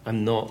I'm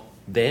not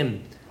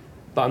them.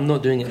 But I'm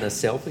not doing it in a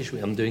selfish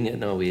way. I'm doing it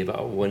in a way that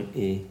I want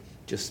to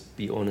just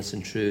be honest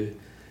and true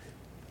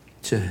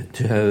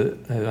to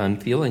how I'm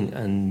feeling.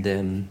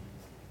 And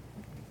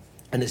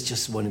it's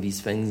just one of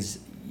these things.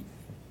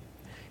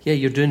 Yeah,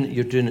 you're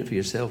doing it for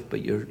yourself,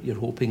 but you're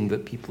hoping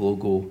that people will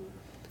go,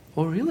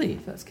 oh, really?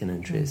 That's kind of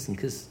interesting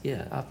because,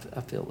 yeah,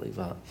 I felt like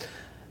that.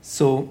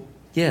 So,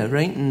 yeah,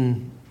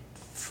 writing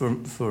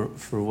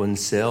for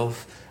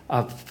oneself,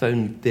 I've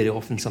found very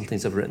often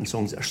sometimes I've written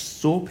songs that are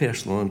so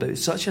personal and about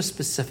such a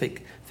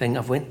specific thing.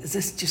 Is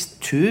this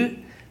just too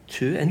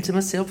into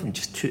myself? I'm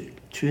just too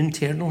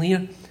internal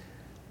here.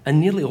 And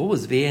nearly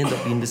always they end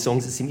up being the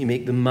songs that seem to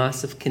make the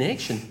massive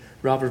connection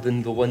rather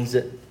than the ones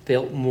that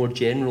felt more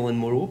general and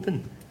more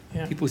open.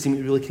 Yeah. People seem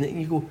to really connect,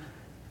 and you go,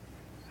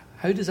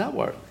 how does that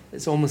work?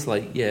 It's almost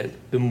like,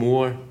 the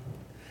more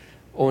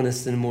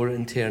honest and more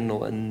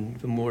internal and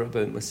the more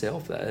about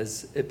myself that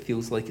is, it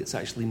feels like it's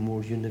actually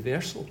more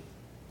universal.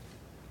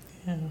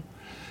 Yeah.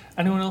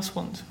 Anyone else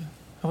want to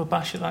have a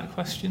bash at that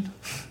question?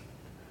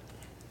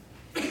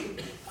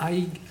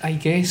 I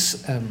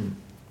guess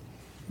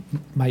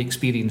my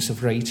experience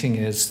of writing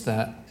is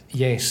that,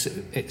 yes,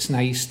 it's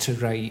nice to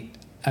write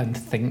and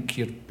think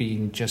you're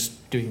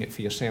just doing it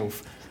for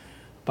yourself.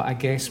 But I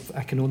guess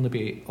I can only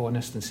be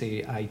honest and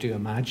say I do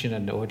imagine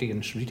an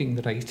audience reading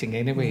the writing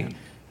anyway,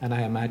 and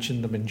I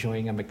imagine them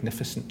enjoying a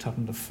magnificent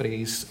turn of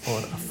phrase or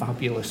a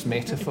fabulous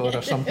metaphor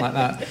or something like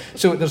that.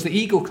 So there's the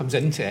ego comes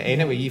into it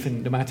anyway,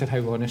 even no matter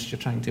how honest you're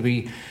trying to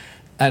be.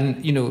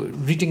 And,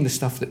 reading the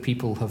stuff that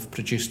people have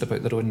produced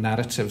about their own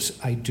narratives,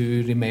 I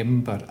do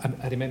remember,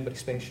 I remember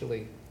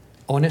especially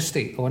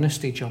honesty.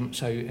 Honesty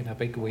jumps out in a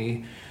big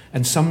way.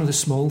 And some of the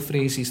small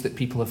phrases that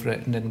people have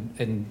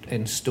written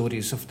in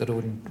stories of their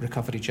own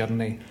recovery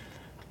journey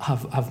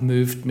have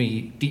moved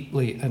me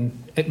deeply.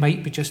 And it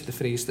might be just the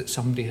phrase that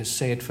somebody has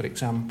said, for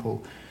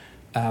example,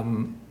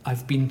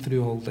 I've been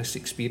through all this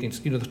experience.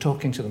 They're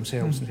talking to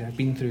themselves and say, I've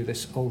been through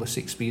all this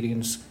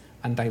experience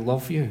and I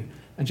love you.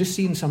 And just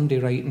seeing somebody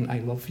writing I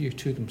love you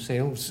to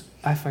themselves,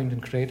 I found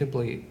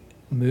incredibly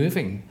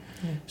moving.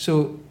 Yeah.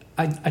 So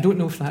I don't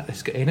know if that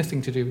has got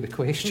anything to do with the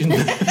question. No,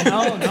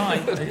 I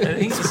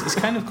think it's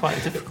kind of quite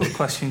a difficult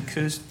question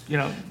because,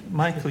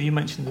 Michael, you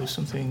mentioned there was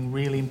something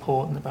really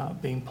important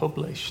about being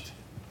published.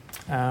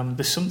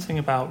 There's something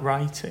about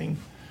writing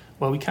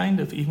where we kind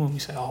of, even when we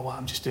say,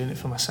 I'm just doing it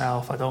for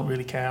myself, I don't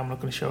really care, I'm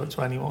not going to show it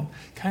to anyone,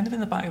 kind of in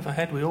the back of our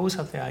head, we always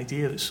have the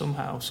idea that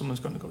somehow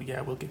someone's going to go,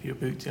 we'll give you a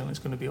boot deal and it's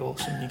going to be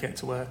awesome. You get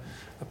to wear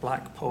a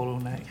black polo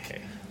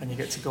neck and you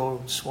get to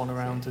go swan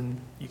around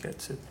and you get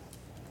to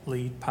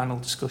lead panel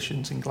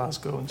discussions in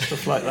Glasgow and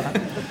stuff like that.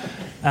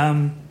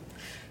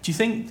 Do you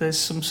think there's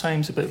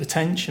sometimes a bit of a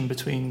tension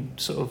between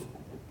sort of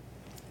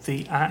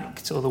the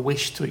act or the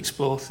wish to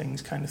explore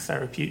things kind of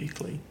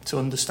therapeutically, to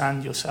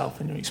understand yourself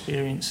and your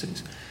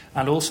experiences,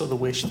 and also the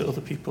wish that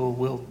other people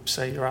will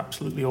say you're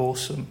absolutely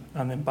awesome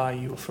and then buy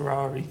you a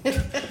Ferrari?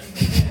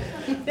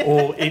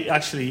 Or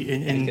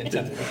the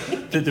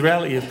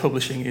reality of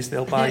publishing is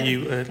they'll buy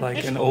you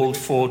an old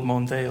Ford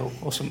Mondeo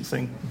or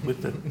something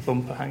with the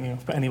bumper hanging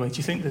off. But anyway, do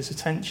you think there's a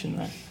tension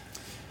there?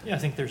 Yeah, I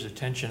think there's a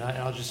tension.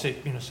 I'll just say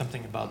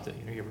something about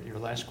your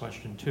last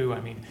question too.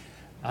 I mean,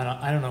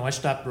 I don't know. I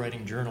stopped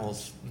writing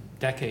journals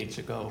decades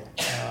ago.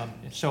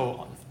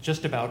 So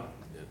just about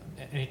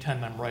any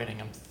time I'm writing,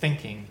 I'm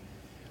thinking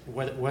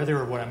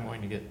whether what I'm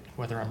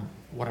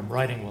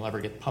writing will ever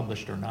get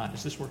published or not.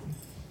 Is this working?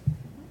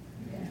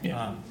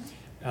 Yeah.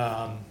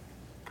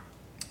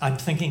 I'm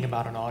thinking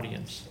about an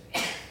audience,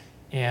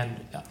 and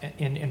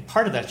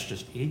part of that's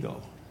just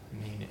ego. I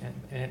mean,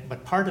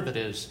 but part of it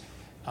is,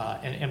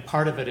 and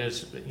part of it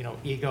is,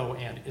 ego.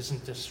 And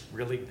isn't this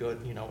really good?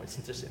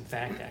 Isn't this in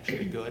fact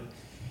actually good?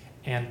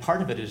 And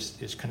part of it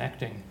is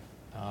connecting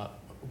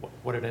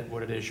what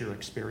it is you're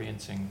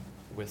experiencing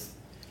with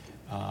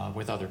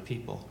other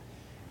people,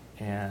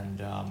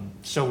 and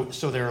so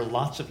there are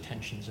lots of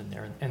tensions in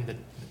there, and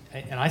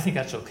I think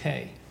that's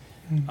okay.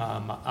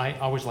 I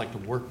always like to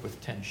work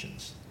with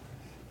tensions,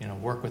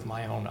 work with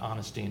my own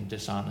honesty and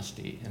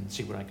dishonesty, and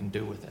see what I can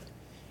do with it.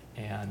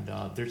 And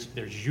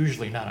there's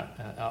usually not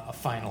a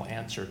final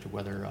answer to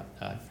whether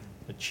I've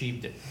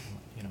achieved it,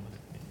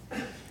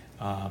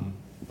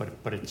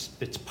 but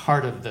it's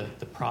part of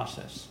the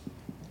process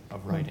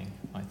of writing,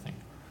 I think.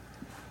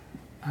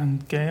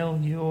 And Gail,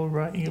 you're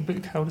writing a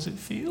book. How does it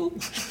feel?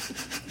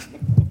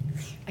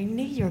 I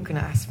knew you were going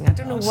to ask me. I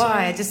don't know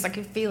why. I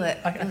can feel it.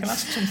 I can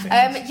ask something.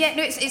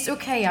 It's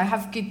okay. I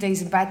have good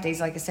days and bad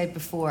days, like I said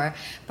before.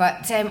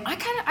 But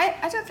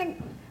I don't think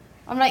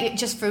I'm like,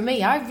 just for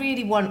me. I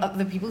really want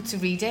other people to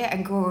read it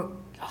and go,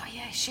 oh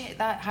yeah, shit,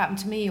 that happened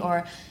to me,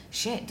 or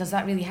shit, does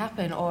that really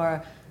happen,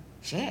 or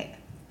shit,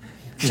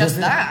 just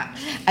that.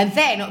 And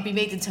then it'll be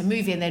made into a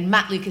movie, and then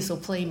Matt Lucas will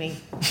play me.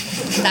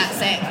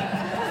 That's it.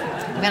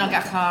 And then I'll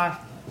get a car.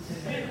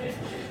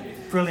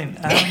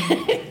 Brilliant. No,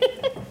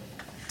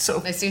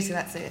 seriously,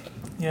 that's it.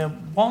 Yeah,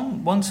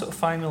 one sort of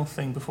final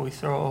thing before we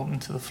throw it open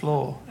to the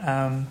floor.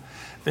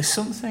 There's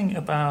something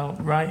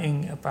about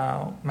writing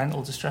about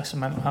mental distress and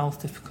mental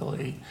health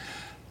difficulty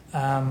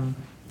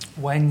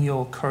when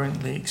you're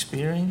currently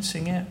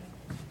experiencing it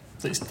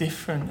that's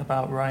different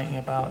about writing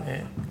about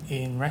it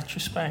in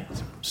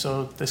retrospect.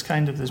 So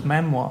there's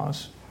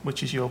memoirs,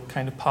 which is your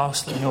kind of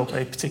parceling up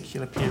a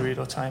particular period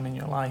or time in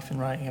your life and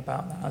writing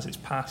about that as it's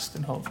passed,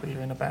 and hopefully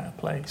you're in a better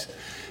place.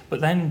 But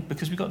then,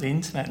 because we've got the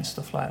internet and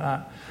stuff like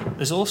that,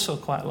 there's also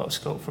quite a lot of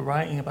scope for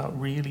writing about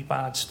really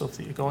bad stuff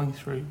that you're going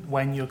through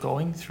when you're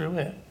going through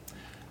it.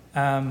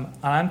 And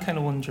I'm kind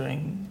of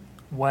wondering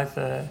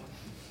whether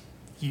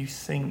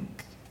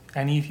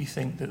any of you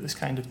think that there's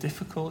kind of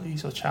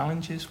difficulties or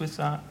challenges with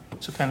that.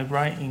 So kind of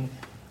writing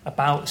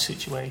about a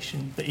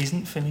situation that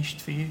isn't finished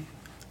for you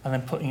and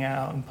then putting it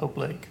out in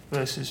public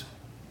versus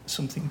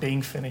something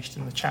being finished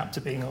and the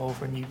chapter being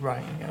over and you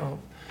writing it up.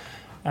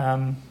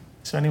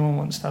 So anyone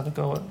wants to have a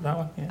go at that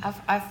one? Yeah.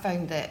 I've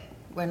found that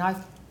when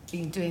I've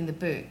been doing the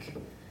book,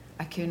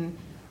 I can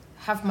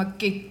have my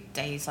good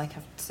days, like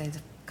I've said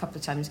a couple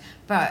of times,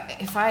 but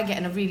if I get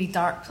in a really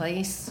dark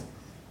place,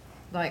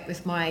 like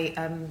with my,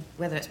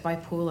 whether it's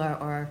bipolar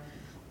or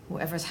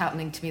whatever's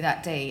happening to me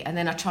that day, and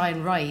then I try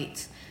and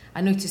write,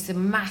 I notice a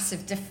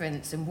massive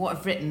difference in what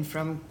I've written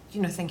from,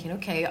 thinking,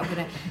 okay, I'm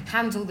going to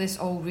handle this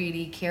all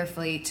really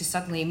carefully, to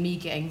suddenly me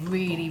getting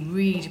really,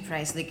 really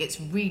depressed, and it gets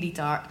really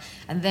dark,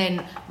 and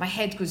then my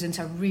head goes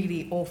into a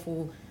really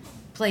awful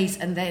place,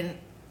 and then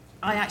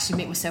I actually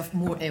make myself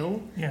more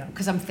ill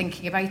because I'm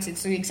thinking about it.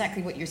 So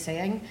exactly what you're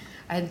saying.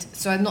 And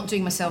so I'm not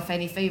doing myself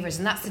any favours.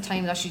 And that's the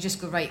time that I should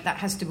just go, right, that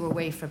has to go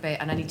away for a bit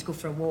and I need to go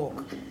for a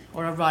walk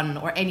or a run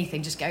or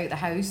anything, just get out of the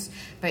house.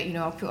 But,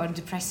 I'll put on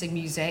depressing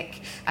music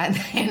and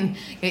then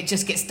it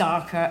just gets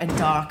darker and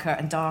darker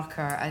and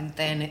darker. And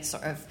then it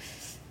sort of,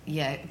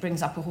 it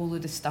brings up a whole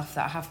load of stuff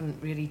that I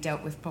haven't really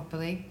dealt with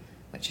properly,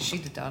 which I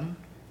should have done.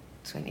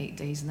 28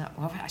 days and that,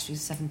 actually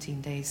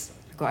 17 days.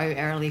 I got out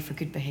early for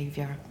good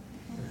behaviour.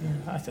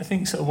 Yeah, I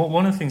think so.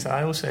 One of the things that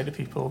I always say to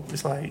people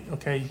is like,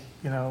 okay,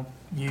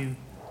 you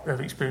have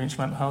experienced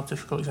mental health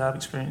difficulties, I've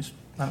experienced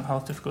mental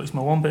health difficulties.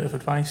 My one bit of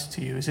advice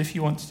to you is if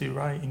you want to do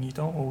writing, you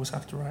don't always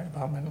have to write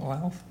about mental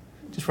health.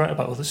 Just write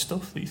about other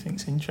stuff that you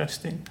think's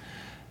interesting.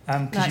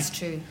 That's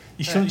true.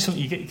 You show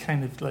something, you get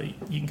kind of like,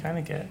 you can kind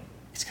of get,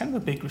 it's kind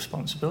of a big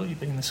responsibility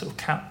being the sort of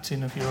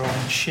captain of your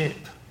own ship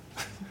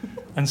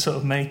and sort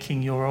of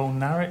making your own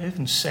narrative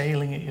and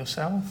sailing it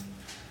yourself.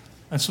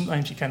 And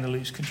sometimes you kind of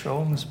lose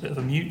control and there's a bit of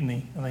a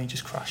mutiny and then you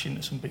just crash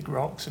into some big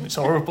rocks and it's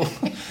horrible.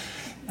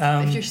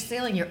 If you're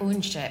sailing your own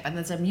ship and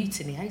there's a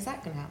mutiny, how's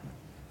that going to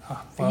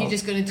happen? Are you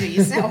just going to do it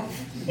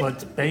yourself? Well,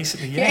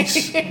 basically,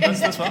 yes.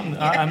 That's what happened.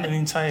 I'm an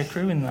entire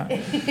crew in that.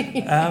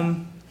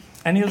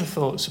 Any other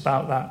thoughts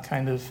about that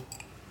kind of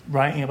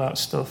writing about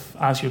stuff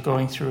as you're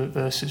going through it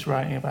versus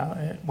writing about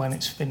it when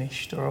it's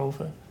finished or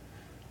over?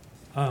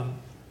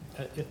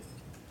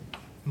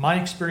 My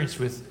experience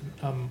with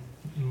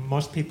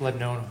most people I've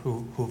known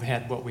who've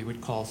had what we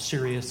would call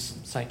serious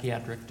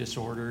psychiatric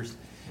disorders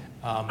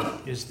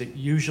is that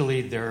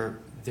usually they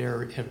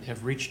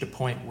have reached a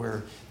point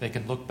where they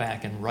can look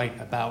back and write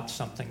about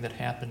something that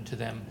happened to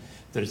them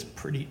that is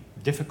pretty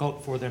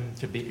difficult for them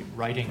to be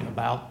writing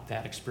about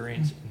that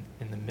experience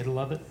in the middle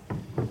of it.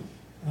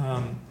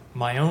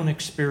 My own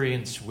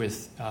experience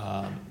with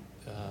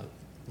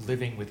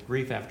living with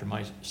grief after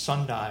my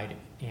son died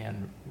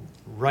and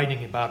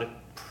writing about it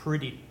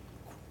pretty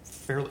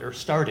fairly, or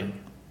starting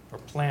or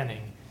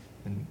planning,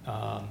 and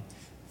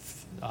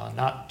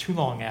not too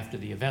long after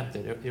the event,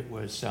 that it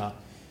was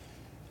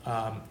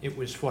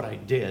what I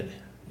did.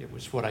 It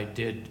was what I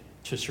did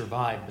to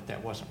survive, but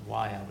that wasn't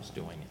why I was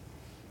doing it.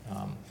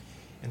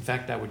 In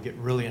fact, I would get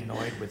really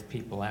annoyed with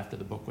people after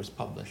the book was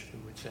published who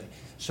would say,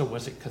 "So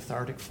was it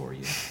cathartic for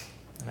you?"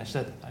 And I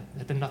said,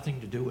 it had nothing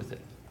to do with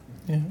it.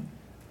 Yeah.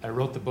 I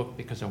wrote the book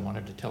because I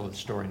wanted to tell the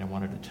story and I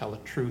wanted to tell the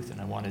truth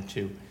and I wanted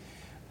to.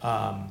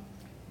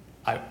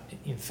 I,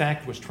 in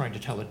fact, was trying to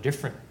tell a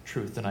different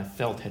truth than I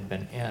felt had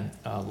been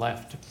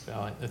left.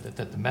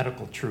 That the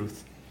medical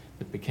truth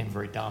that became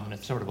very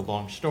dominant, sort of a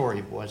long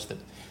story, was that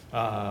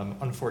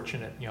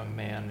unfortunate young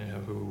man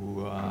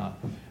who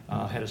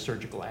had a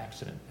surgical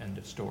accident, end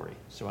of story.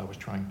 So I was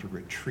trying to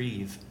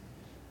retrieve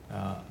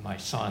my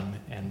son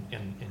and,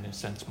 in a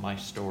sense, my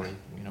story,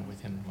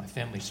 with him, my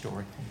family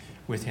story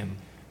with him.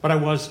 But I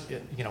was,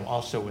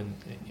 also in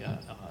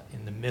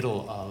the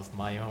middle of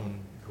my own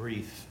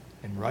grief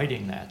in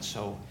writing that,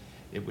 so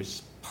it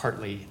was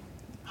partly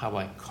how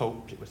I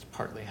coped, it was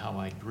partly how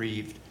I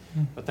grieved,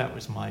 but that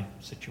was my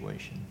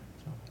situation.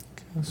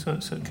 So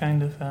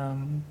kind of,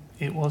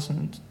 it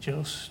wasn't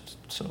just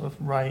sort of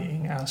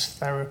writing as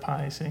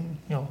therapizing,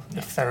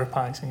 if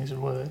therapizing is a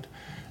word.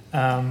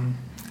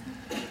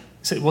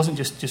 So it wasn't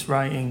just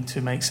writing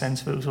to make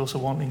sense of it, it was also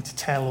wanting to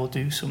tell or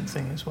do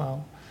something as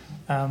well.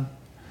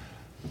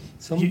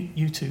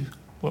 You two,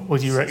 what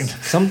do you reckon?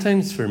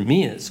 Sometimes for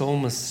me, it's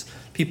almost,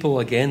 people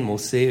again will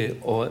say,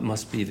 oh, it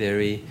must be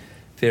very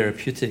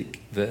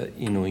therapeutic that,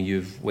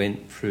 you've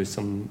went through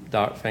some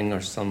dark thing or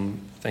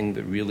something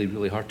that really,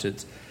 really hurt,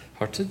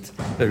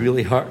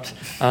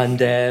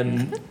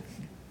 and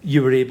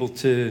you were able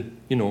to,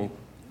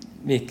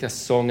 make a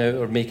song out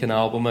or make an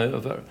album out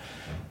of it.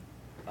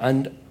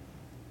 And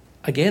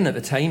again, at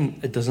the time,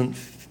 it doesn't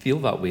feel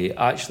that way. It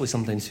actually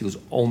sometimes feels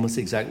almost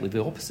exactly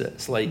the opposite.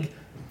 It's like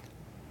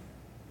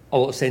a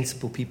lot of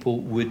sensible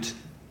people would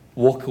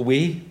walk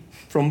away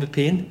from the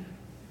pain,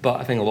 but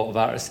I think a lot of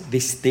artists, they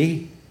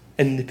stay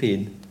in the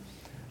pain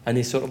and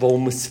they sort of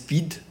almost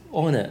feed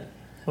on it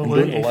and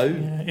don't allow.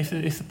 If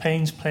the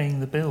pain's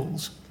paying the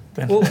bills,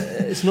 then... Well,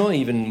 it's not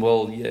even,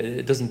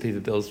 it doesn't pay the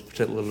bills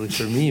particularly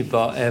for me,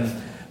 but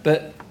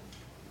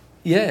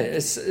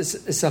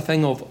it's a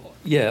thing of,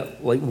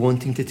 like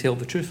wanting to tell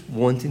the truth,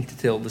 wanting to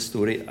tell the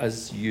story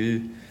as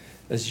you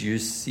as you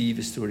see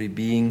the story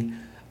being,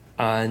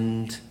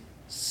 and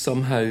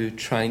somehow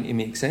trying to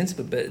make sense of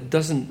it. But it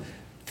doesn't,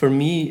 for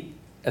me,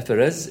 if there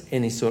is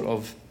any sort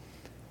of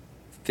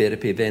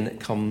therapy, then it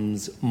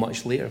comes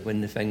much later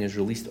when the thing is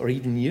released, or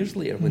even years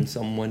later when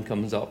someone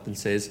comes up and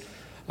says,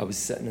 I was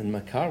sitting in my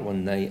car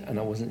one night and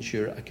I wasn't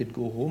sure I could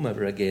go home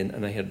ever again,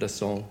 and I heard this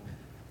song,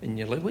 and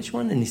you're like, which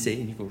one? And they say,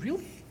 and you go,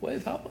 really? What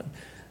is that one?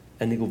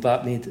 And they go,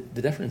 that made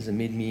the difference and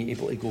made me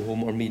able to go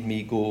home, or made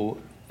me go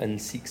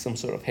and seek some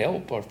sort of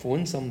help or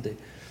phone somebody.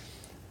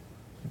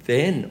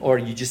 Then, or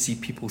you just see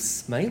people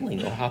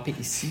smiling or happy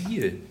to see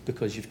you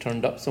because you've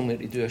turned up somewhere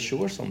to do a show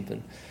or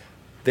something.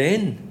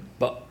 Then,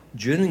 but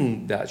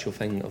during the actual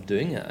thing of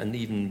doing it, and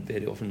even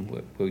very often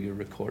while you're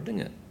recording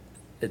it,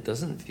 it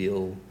doesn't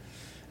feel,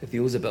 it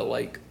feels a bit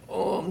like,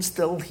 oh, I'm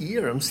still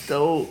here, I'm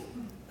still,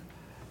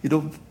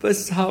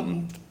 this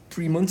happened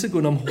 3 months ago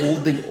and I'm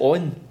holding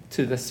on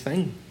to this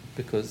thing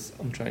because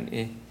I'm trying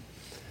to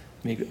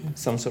make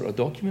some sort of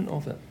document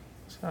of it.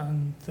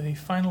 And the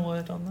final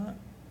word on that,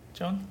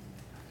 John?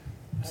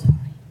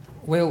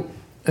 Well,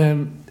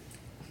 the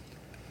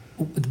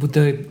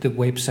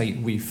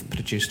website we've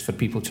produced for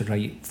people to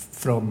write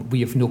from,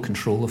 we have no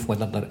control of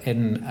whether they're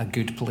in a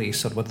good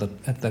place or whether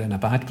they're in a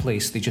bad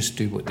place. They just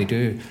do what they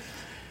do.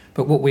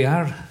 But what we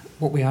are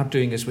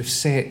doing is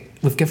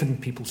we've given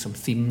people some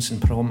themes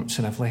and prompts,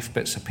 and I've left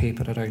bits of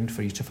paper around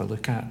for you to have a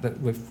look at.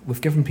 But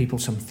we've given people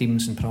some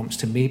themes and prompts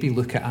to maybe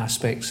look at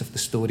aspects of the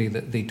story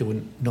that they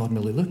don't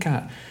normally look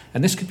at.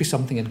 And this could be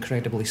something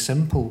incredibly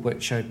simple,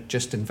 which I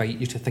just invite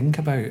you to think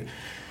about.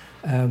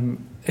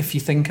 If you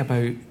think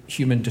about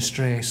human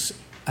distress,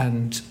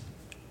 and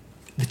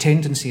the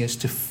tendency is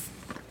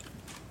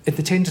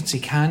the tendency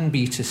can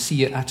be to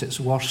see it at its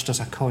worst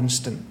as a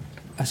constant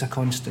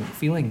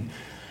feeling.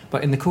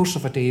 But in the course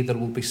of a day, there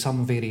will be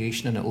some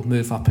variation and it will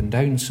move up and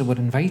down. So we're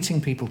inviting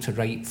people to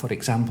write, for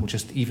example,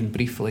 just even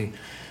briefly,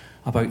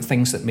 about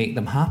things that make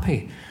them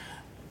happy.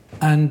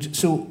 And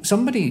so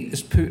somebody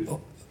has put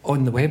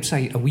on the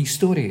website a wee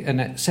story,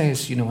 and it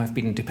says, I've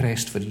been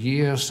depressed for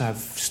years, I've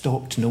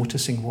stopped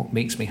noticing what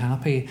makes me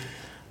happy,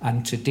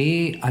 and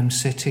today I'm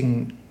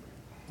sitting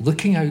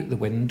looking out the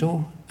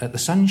window at the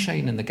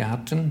sunshine in the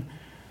garden,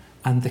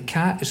 and the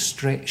cat is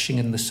stretching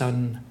in the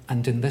sun,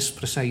 and in this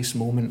precise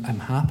moment I'm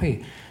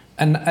happy.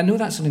 And I know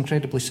that's an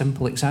incredibly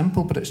simple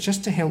example, but it's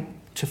just to help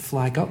to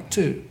flag up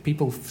to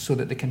people so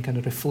that they can kind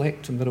of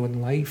reflect on their own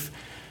life.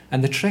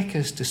 And the trick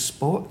is to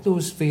spot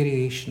those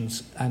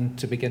variations and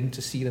to begin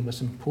to see them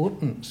as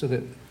important, so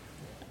that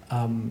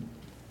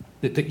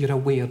that you're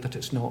aware that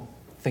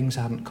things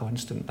aren't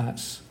constant.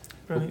 That's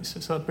brilliant.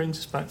 So that brings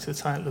us back to the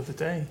title of the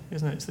day,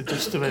 isn't it? It's the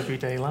dust of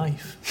everyday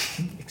life.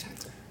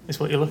 Exactly. Is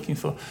what you're looking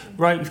for.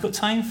 Right, we've got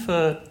time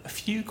for a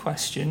few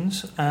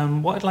questions.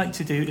 What I'd like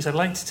to do is I'd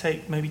like to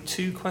take maybe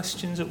 2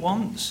 questions at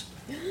once.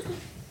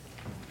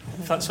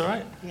 If that's all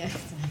right? Yes.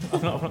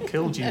 I've not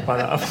killed you by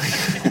that, have I?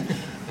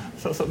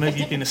 I thought maybe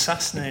you'd been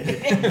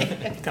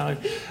assassinated. Guy.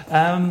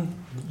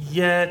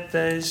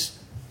 There's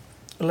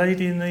a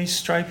lady in the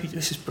stripy...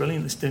 This is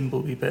brilliant, this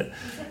Dimbleby bit.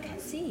 I can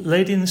see.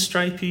 Lady in the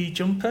stripy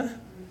jumper.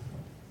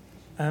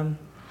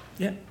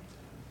 Yeah.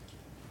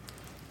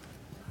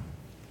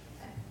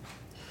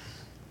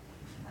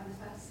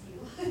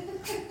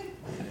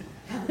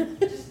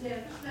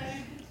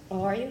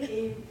 Oh, are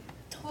you?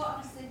 What I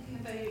was thinking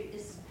about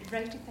is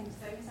writing things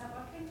down. Is that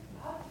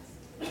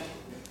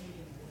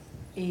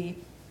working?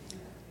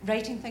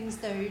 Writing things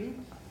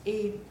down.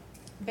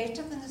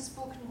 Better than a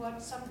spoken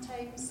word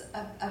sometimes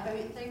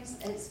about things.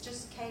 It's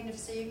just kind of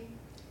saying,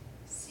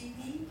 see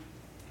me.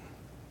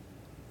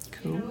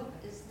 Cool.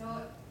 It's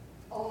not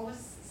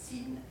always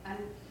seen, and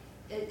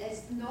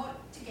it's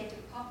not to get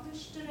it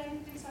published or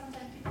anything.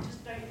 Sometimes people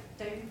just write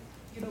down,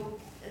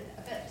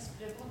 a bit of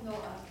scribble,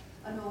 not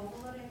a novel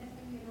or anything,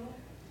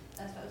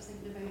 That's what I was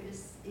thinking about,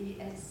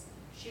 is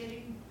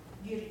sharing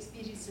your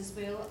experience as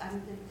well.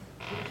 And the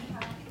Be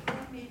Happy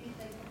thing made me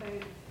think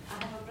about, I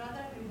have a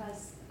brother who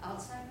has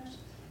Alzheimer's,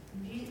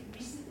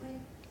 recently,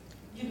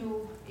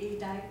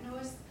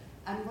 diagnosed,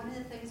 and one of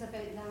the things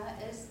about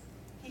that is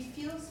he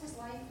feels his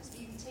life is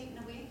being taken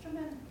away from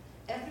him.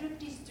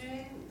 Everybody's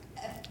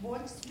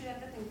wants to do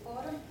everything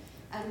for him,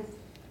 and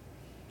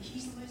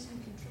he's losing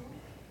control.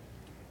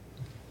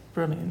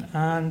 Brilliant.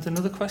 And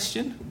another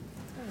question?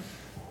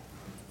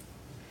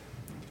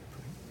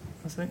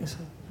 I think it's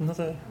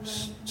another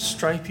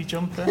stripy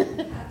jumper,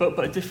 but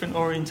a different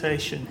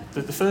orientation.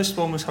 The first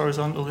one was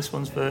horizontal, this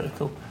one's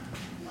vertical.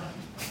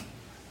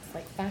 It's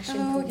like fashion.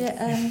 Hello,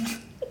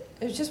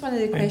 it was just one of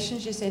the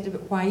questions you said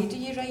about why do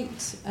you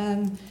write.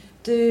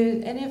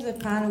 Do any of the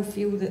panel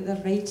feel that their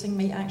writing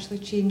might actually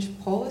change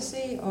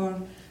policy, or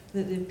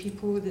that the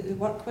people that they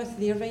work with,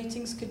 their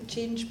writings could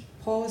change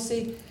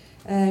policy?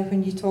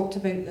 When you talked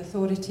about the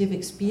authority of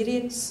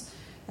experience,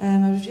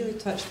 I was really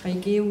touched by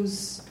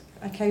Gail's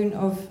account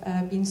of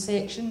being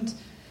sectioned.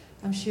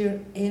 I'm sure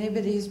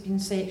anybody who's been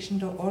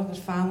sectioned or their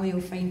family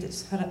will find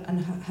it's a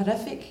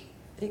horrific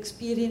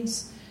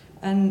experience,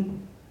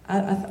 and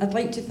I'd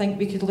like to think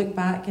we could look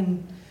back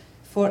and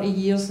 40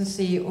 years and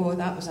say, oh,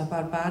 that was a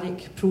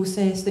barbaric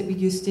process that we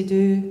used to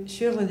do.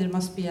 Surely there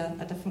must be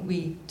a different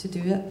way to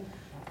do it.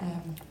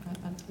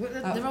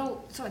 They're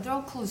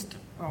all closed.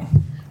 Oh.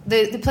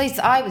 The place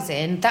that I was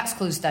in, that's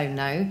closed down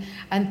now.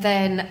 And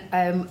then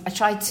I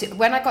tried to,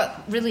 when I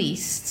got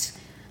released,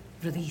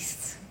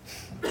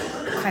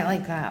 quite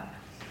like that.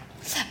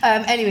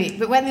 Anyway,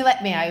 but when they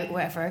let me out,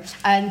 whatever,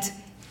 and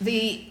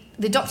the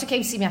doctor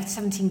came to see me after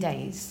 17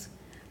 days,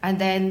 and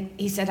then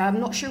he said,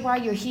 I'm not sure why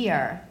you're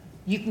here.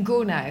 You can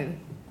go now. And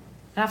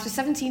after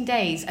 17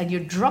 days, and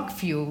you're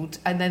drug-fueled,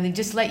 and then they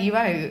just let you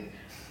out,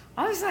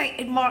 I was like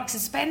in Marks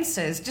and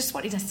Spencer's, just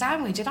wanted a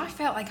sandwich, and I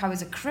felt like I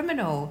was a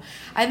criminal.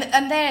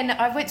 And then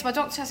I went to my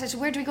doctor, I said, so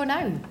where do we go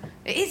now?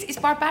 It's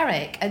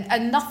barbaric,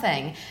 and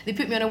nothing. They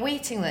put me on a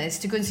waiting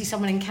list to go and see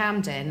someone in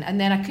Camden, and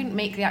then I couldn't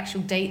make the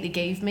actual date they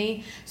gave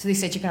me, so they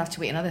said you're going to have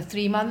to wait another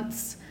 3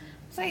 months.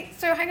 I was like,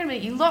 so hang on a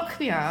minute, you lock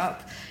me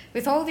up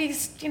with all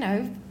these,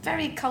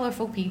 very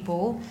colourful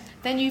people,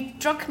 then you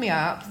drug me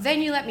up,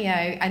 then you let me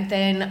out, and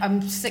then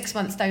I'm 6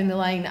 months down the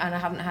line and I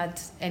haven't had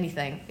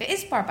anything. It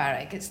is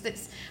barbaric. It's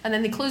and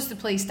then they closed the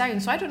place down,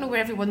 so I don't know where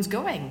everyone's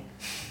going.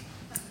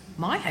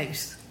 My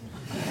house.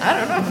 I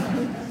don't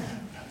know.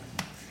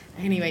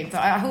 Anyway, but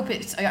I hope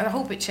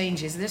it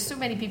changes. There's so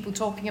many people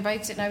talking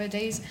about it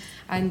nowadays,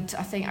 and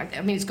I think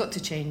it's got to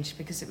change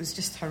because it was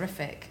just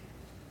horrific.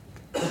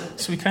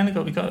 So we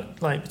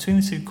got like between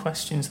the two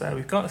questions there,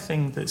 we've got a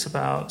thing that's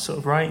about sort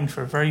of writing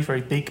for a very,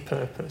 very big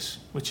purpose,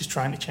 which is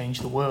trying to change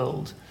the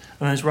world.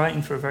 And there's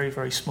writing for a very,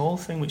 very small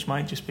thing, which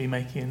might just be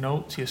making a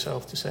note to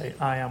yourself to say,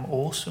 I am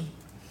awesome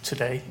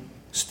today,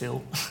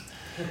 still.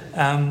 Is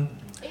that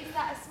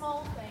a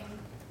small thing?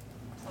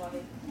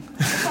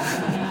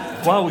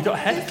 Sorry. Wow, we got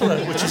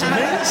Heckler, which is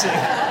amazing.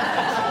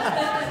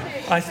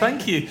 I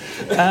thank you.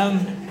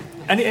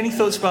 Any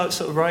thoughts about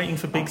sort of writing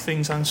for big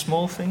things and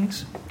small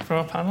things from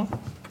our panel?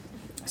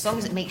 As long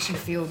as it makes you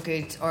feel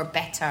good or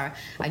better,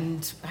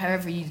 and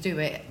however you do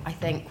it, I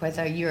think,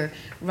 whether you're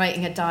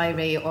writing a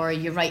diary or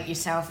you write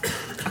yourself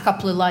a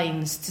couple of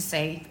lines to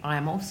say, I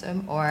am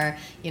awesome, or,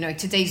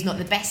 today's not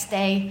the best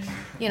day,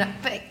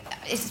 but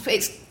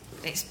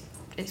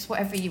it's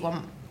whatever you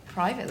want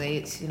privately.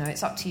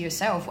 It's up to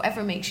yourself,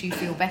 whatever makes you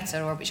feel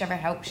better or whichever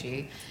helps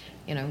you,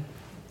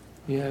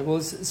 Yeah, well,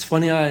 it's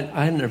funny,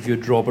 I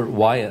interviewed Robert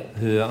Wyatt,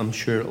 who I'm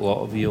sure a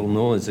lot of you will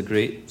know is a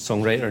great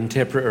songwriter,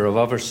 interpreter of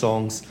other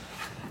songs,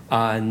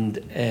 and,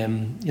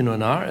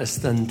 an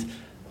artist. And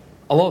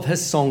a lot of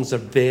his songs are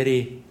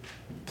very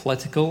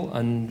political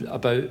and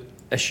about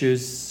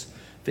issues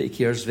that he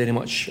cares very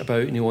much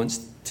about and he wants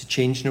to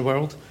change in the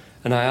world.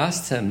 And I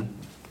asked him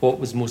what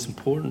was most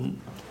important.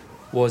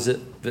 Was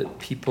it that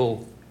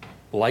people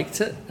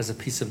liked it as a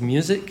piece of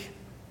music,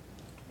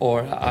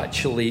 or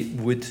actually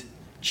would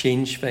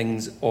change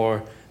things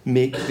or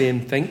make them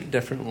think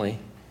differently?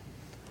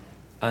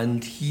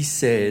 And he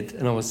said,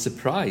 and I was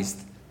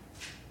surprised,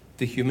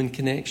 the human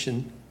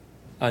connection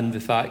and the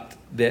fact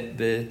that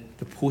the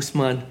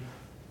postman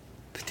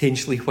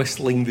potentially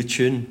whistling the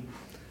tune,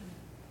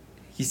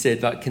 he said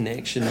that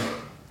connection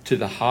to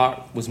the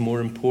heart was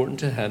more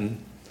important to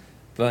him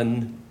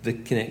than the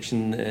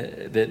connection,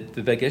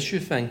 the big issue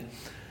thing.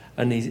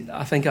 And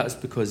I think that's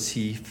because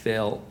he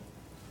felt,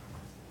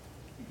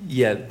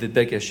 the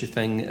big issue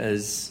thing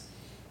is,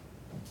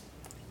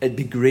 it'd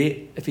be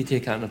great if you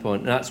take that into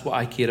account, and that's what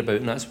I care about,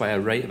 and that's why I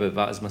write about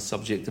that as my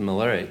subject in my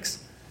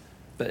lyrics.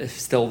 But if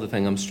still the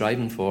thing I'm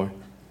striving for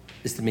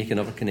is to make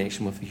another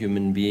connection with a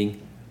human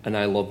being, and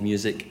I love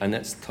music, and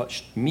it's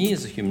touched me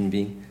as a human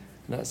being,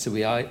 and that's the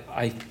way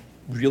I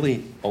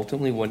really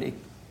ultimately want to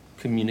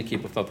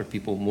communicate with other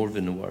people more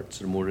than the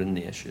words or more than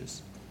the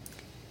issues.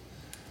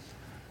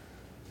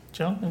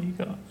 John, have you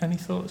got any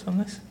thoughts on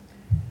this?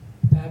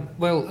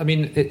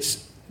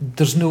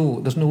 There's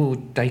no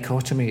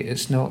dichotomy.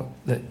 It's not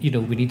that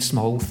we need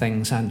small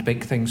things and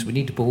big things. We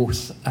need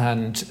both,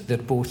 and they're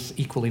both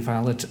equally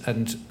valid.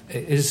 And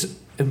it is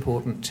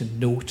important to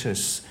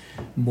notice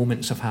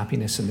moments of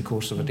happiness in the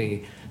course of a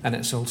day. And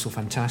it's also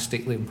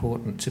fantastically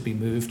important to be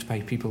moved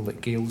by people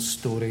like Gail's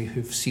story,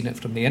 who've seen it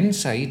from the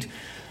inside.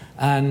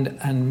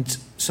 And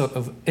sort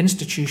of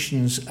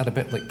institutions are a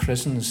bit like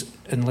prisons.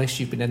 Unless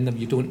you've been in them,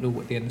 you don't know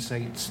what the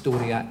inside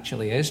story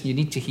actually is. You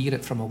need to hear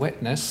it from a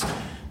witness,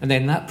 and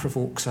then that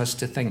provokes us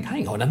to think,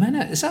 hang on a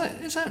minute, is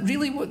that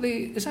really what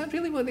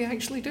they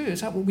actually do? Is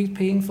that what we're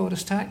paying for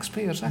as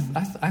taxpayers?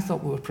 I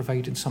thought we were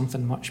providing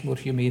something much more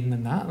humane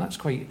than that. And that's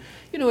quite,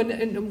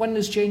 and one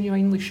is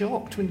genuinely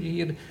shocked when you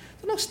hear they're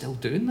not still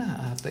doing that,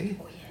 are they?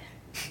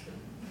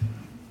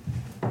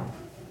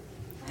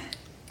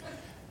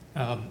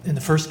 In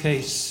the first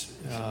case,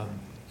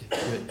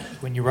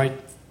 when you write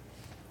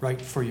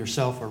for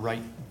yourself or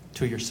write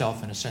to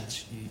yourself, in a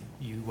sense,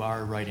 you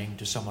are writing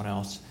to someone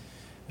else.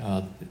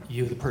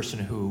 You, the person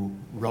who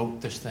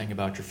wrote this thing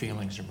about your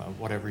feelings or about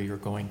whatever you're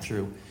going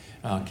through,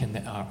 are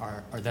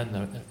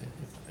then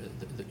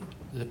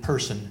the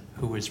person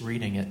who is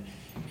reading it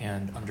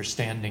and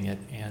understanding it,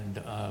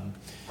 and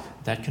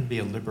that can be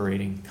a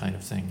liberating kind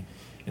of thing.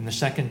 In the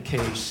second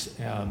case,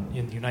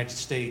 in the United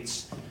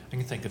States, I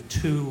can think of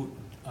two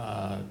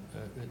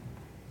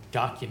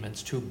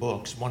documents, two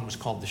books. One was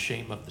called The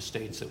Shame of the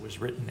States. It was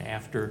written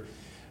after,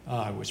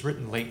 it was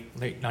written late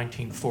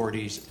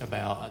 1940s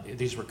about,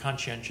 these were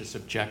conscientious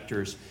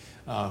objectors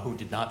who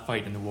did not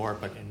fight in the war,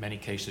 but in many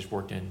cases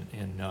worked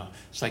in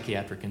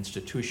psychiatric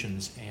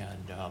institutions,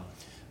 and the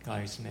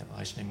guy's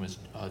last name was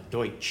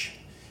Deutsch,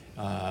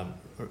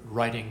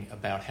 writing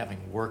about having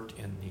worked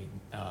in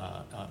the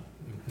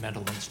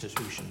mental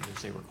institutions,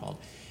 as they were called,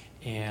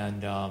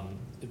 and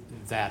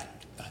that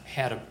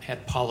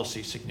had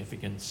policy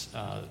significance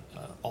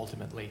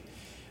ultimately.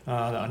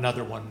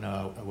 Another one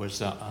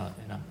was,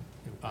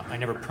 I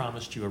Never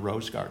Promised You a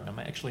Rose Garden. I'm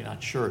actually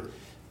not sure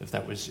if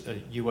that was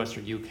a U.S.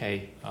 or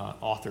U.K.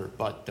 author,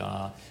 but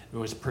it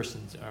was a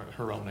person's,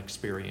 her own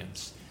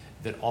experience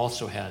that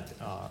also had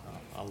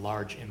a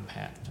large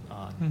impact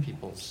on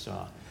people's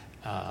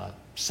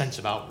sense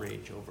of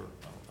outrage over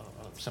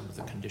some of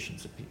the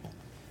conditions that people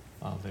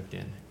lived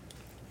in.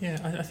 Yeah,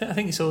 I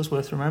think it's always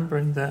worth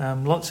remembering that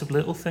lots of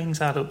little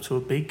things add up to a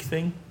big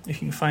thing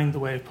if you can find the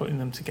way of putting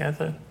them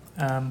together.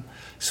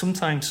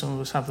 Sometimes some of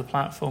us have the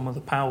platform or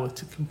the power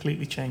to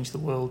completely change the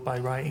world by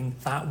writing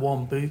that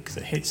one book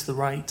that hits the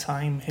right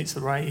time, hits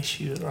the right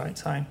issue at the right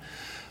time.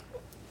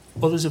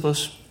 Others of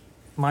us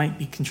might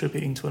be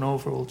contributing to an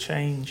overall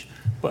change,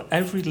 but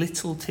every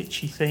little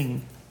titchy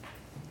thing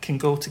can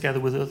go together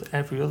with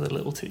every other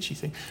little titchy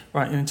thing.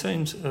 Right, and in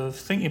terms of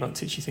thinking about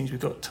titchy things,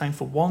 we've got time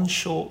for one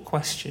short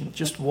question,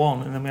 just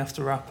one, and then we have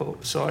to wrap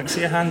up. So I can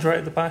see a hand right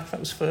at the back, that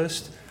was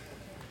first.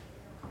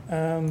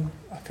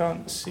 I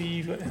can't see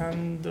you've got your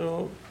hand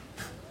up.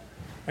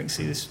 I can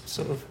see this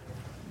sort of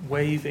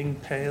waving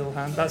pale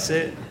hand. That's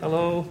it.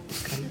 Hello.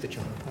 Describe the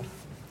jumper.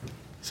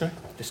 Sorry?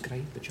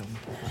 Describe the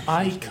jumper.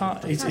 I can't.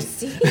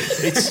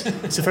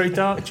 It's a very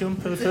dark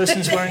jumper. The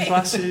person's wearing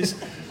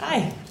glasses.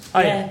 Hi.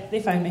 Hi. Yeah, they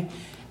found me.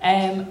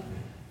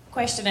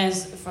 Question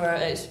is,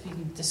 it's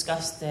been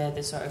discussed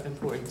the sort of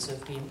importance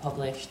of being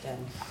published,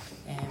 and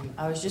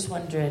I was just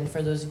wondering,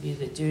 for those of you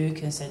that do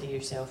consider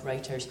yourself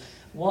writers,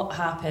 what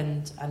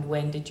happened and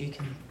when did you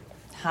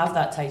have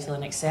that title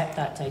and accept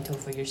that title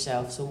for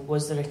yourself? So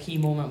was there a key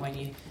moment when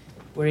you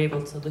were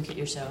able to look at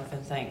yourself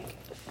and think,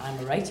 I'm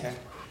a writer?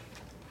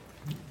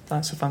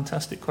 That's a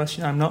fantastic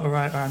question. I'm not a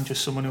writer, I'm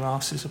just someone who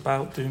asks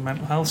about doing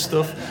mental health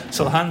stuff.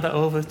 So I'll hand that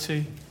over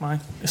to my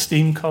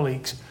esteemed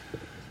colleagues.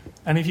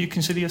 Any of you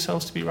consider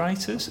yourselves to be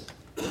writers?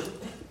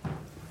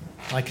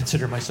 I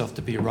consider myself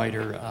to be a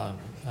writer.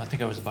 I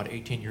think I was about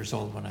 18 years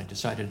old when I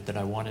decided that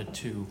I wanted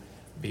to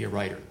be a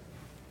writer.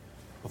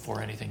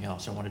 Before anything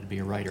else, I wanted to be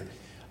a writer.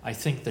 I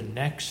think the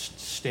next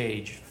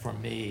stage for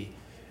me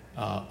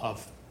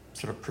of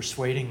sort of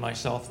persuading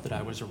myself that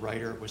I was a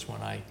writer was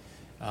when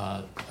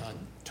I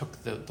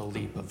took the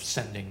leap of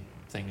sending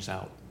things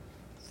out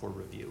for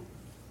review.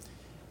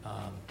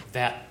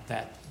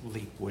 That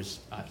leap was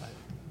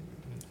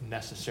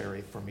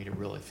necessary for me to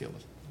really feel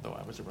as though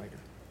I was a writer.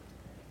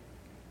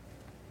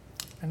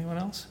 Anyone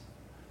else?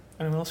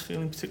 Anyone else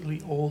feeling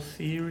particularly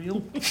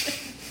authorial?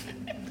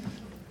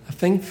 I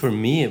think for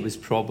me it was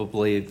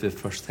probably the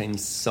first time I'm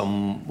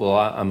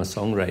a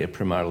songwriter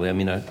primarily. I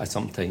mean, I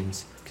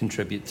sometimes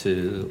contribute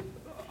to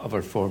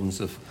other forms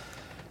of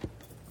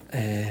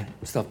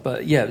stuff,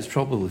 but yeah, it was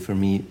probably for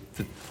me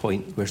the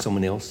point where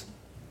someone else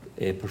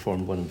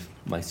performed one of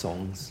my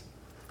songs,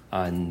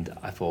 and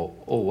I thought,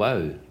 oh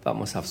wow, that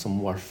must have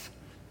some worth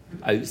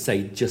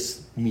outside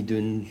just me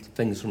doing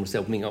things for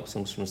myself, making up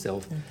songs for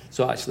myself. Yeah.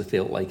 So I actually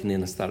felt like, and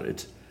then I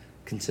started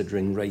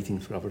considering writing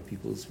for other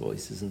people's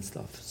voices and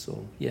stuff.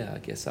 So yeah, I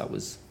guess that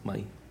was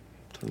my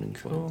turning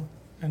point. Cool.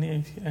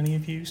 Any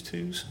of you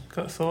two's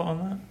got a thought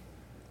on that?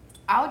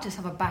 I'll just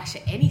have a bash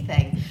at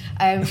anything,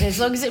 as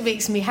long as it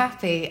makes me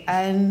happy.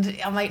 And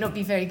I might not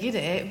be very good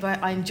at it,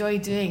 but I enjoy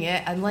doing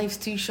it. And life's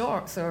too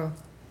short, so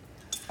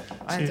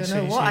I don't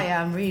know what I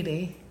am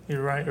really.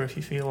 You're a writer if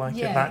you feel like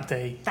it that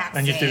day,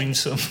 and you're doing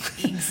some.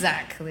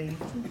 Exactly.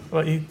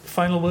 What, you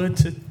final word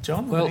to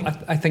John? Well,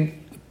 I think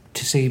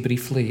to say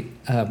briefly,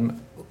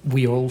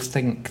 we all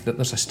think that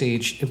there's a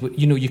stage.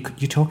 You know, you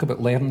talk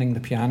about learning the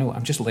piano.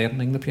 I'm just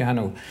learning the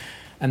piano.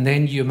 And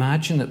then you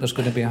imagine that there's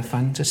going to be a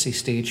fantasy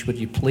stage where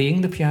you're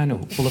playing the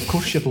piano. Well, of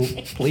course you're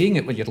playing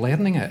it when you're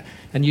learning it.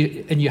 And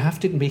you have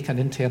to make an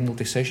internal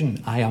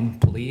decision. I am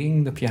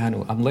playing the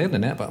piano. I'm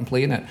learning it, but I'm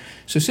playing it.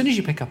 So as soon as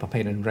you pick up a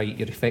pen and write,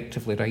 you're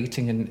effectively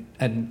writing.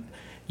 And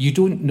you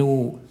don't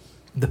know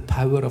the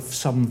power of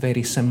some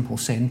very simple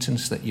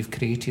sentence that you've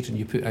created and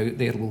you put out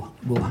there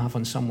will have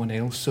on someone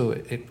else. So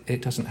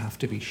it doesn't have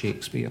to be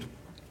Shakespeare.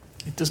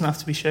 It doesn't have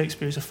to be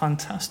Shakespeare. It's a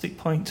fantastic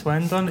point to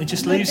end on. It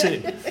just leaves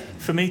it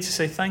for me to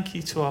say thank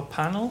you to our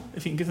panel.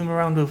 If you can give them a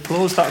round of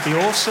applause, that would be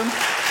awesome.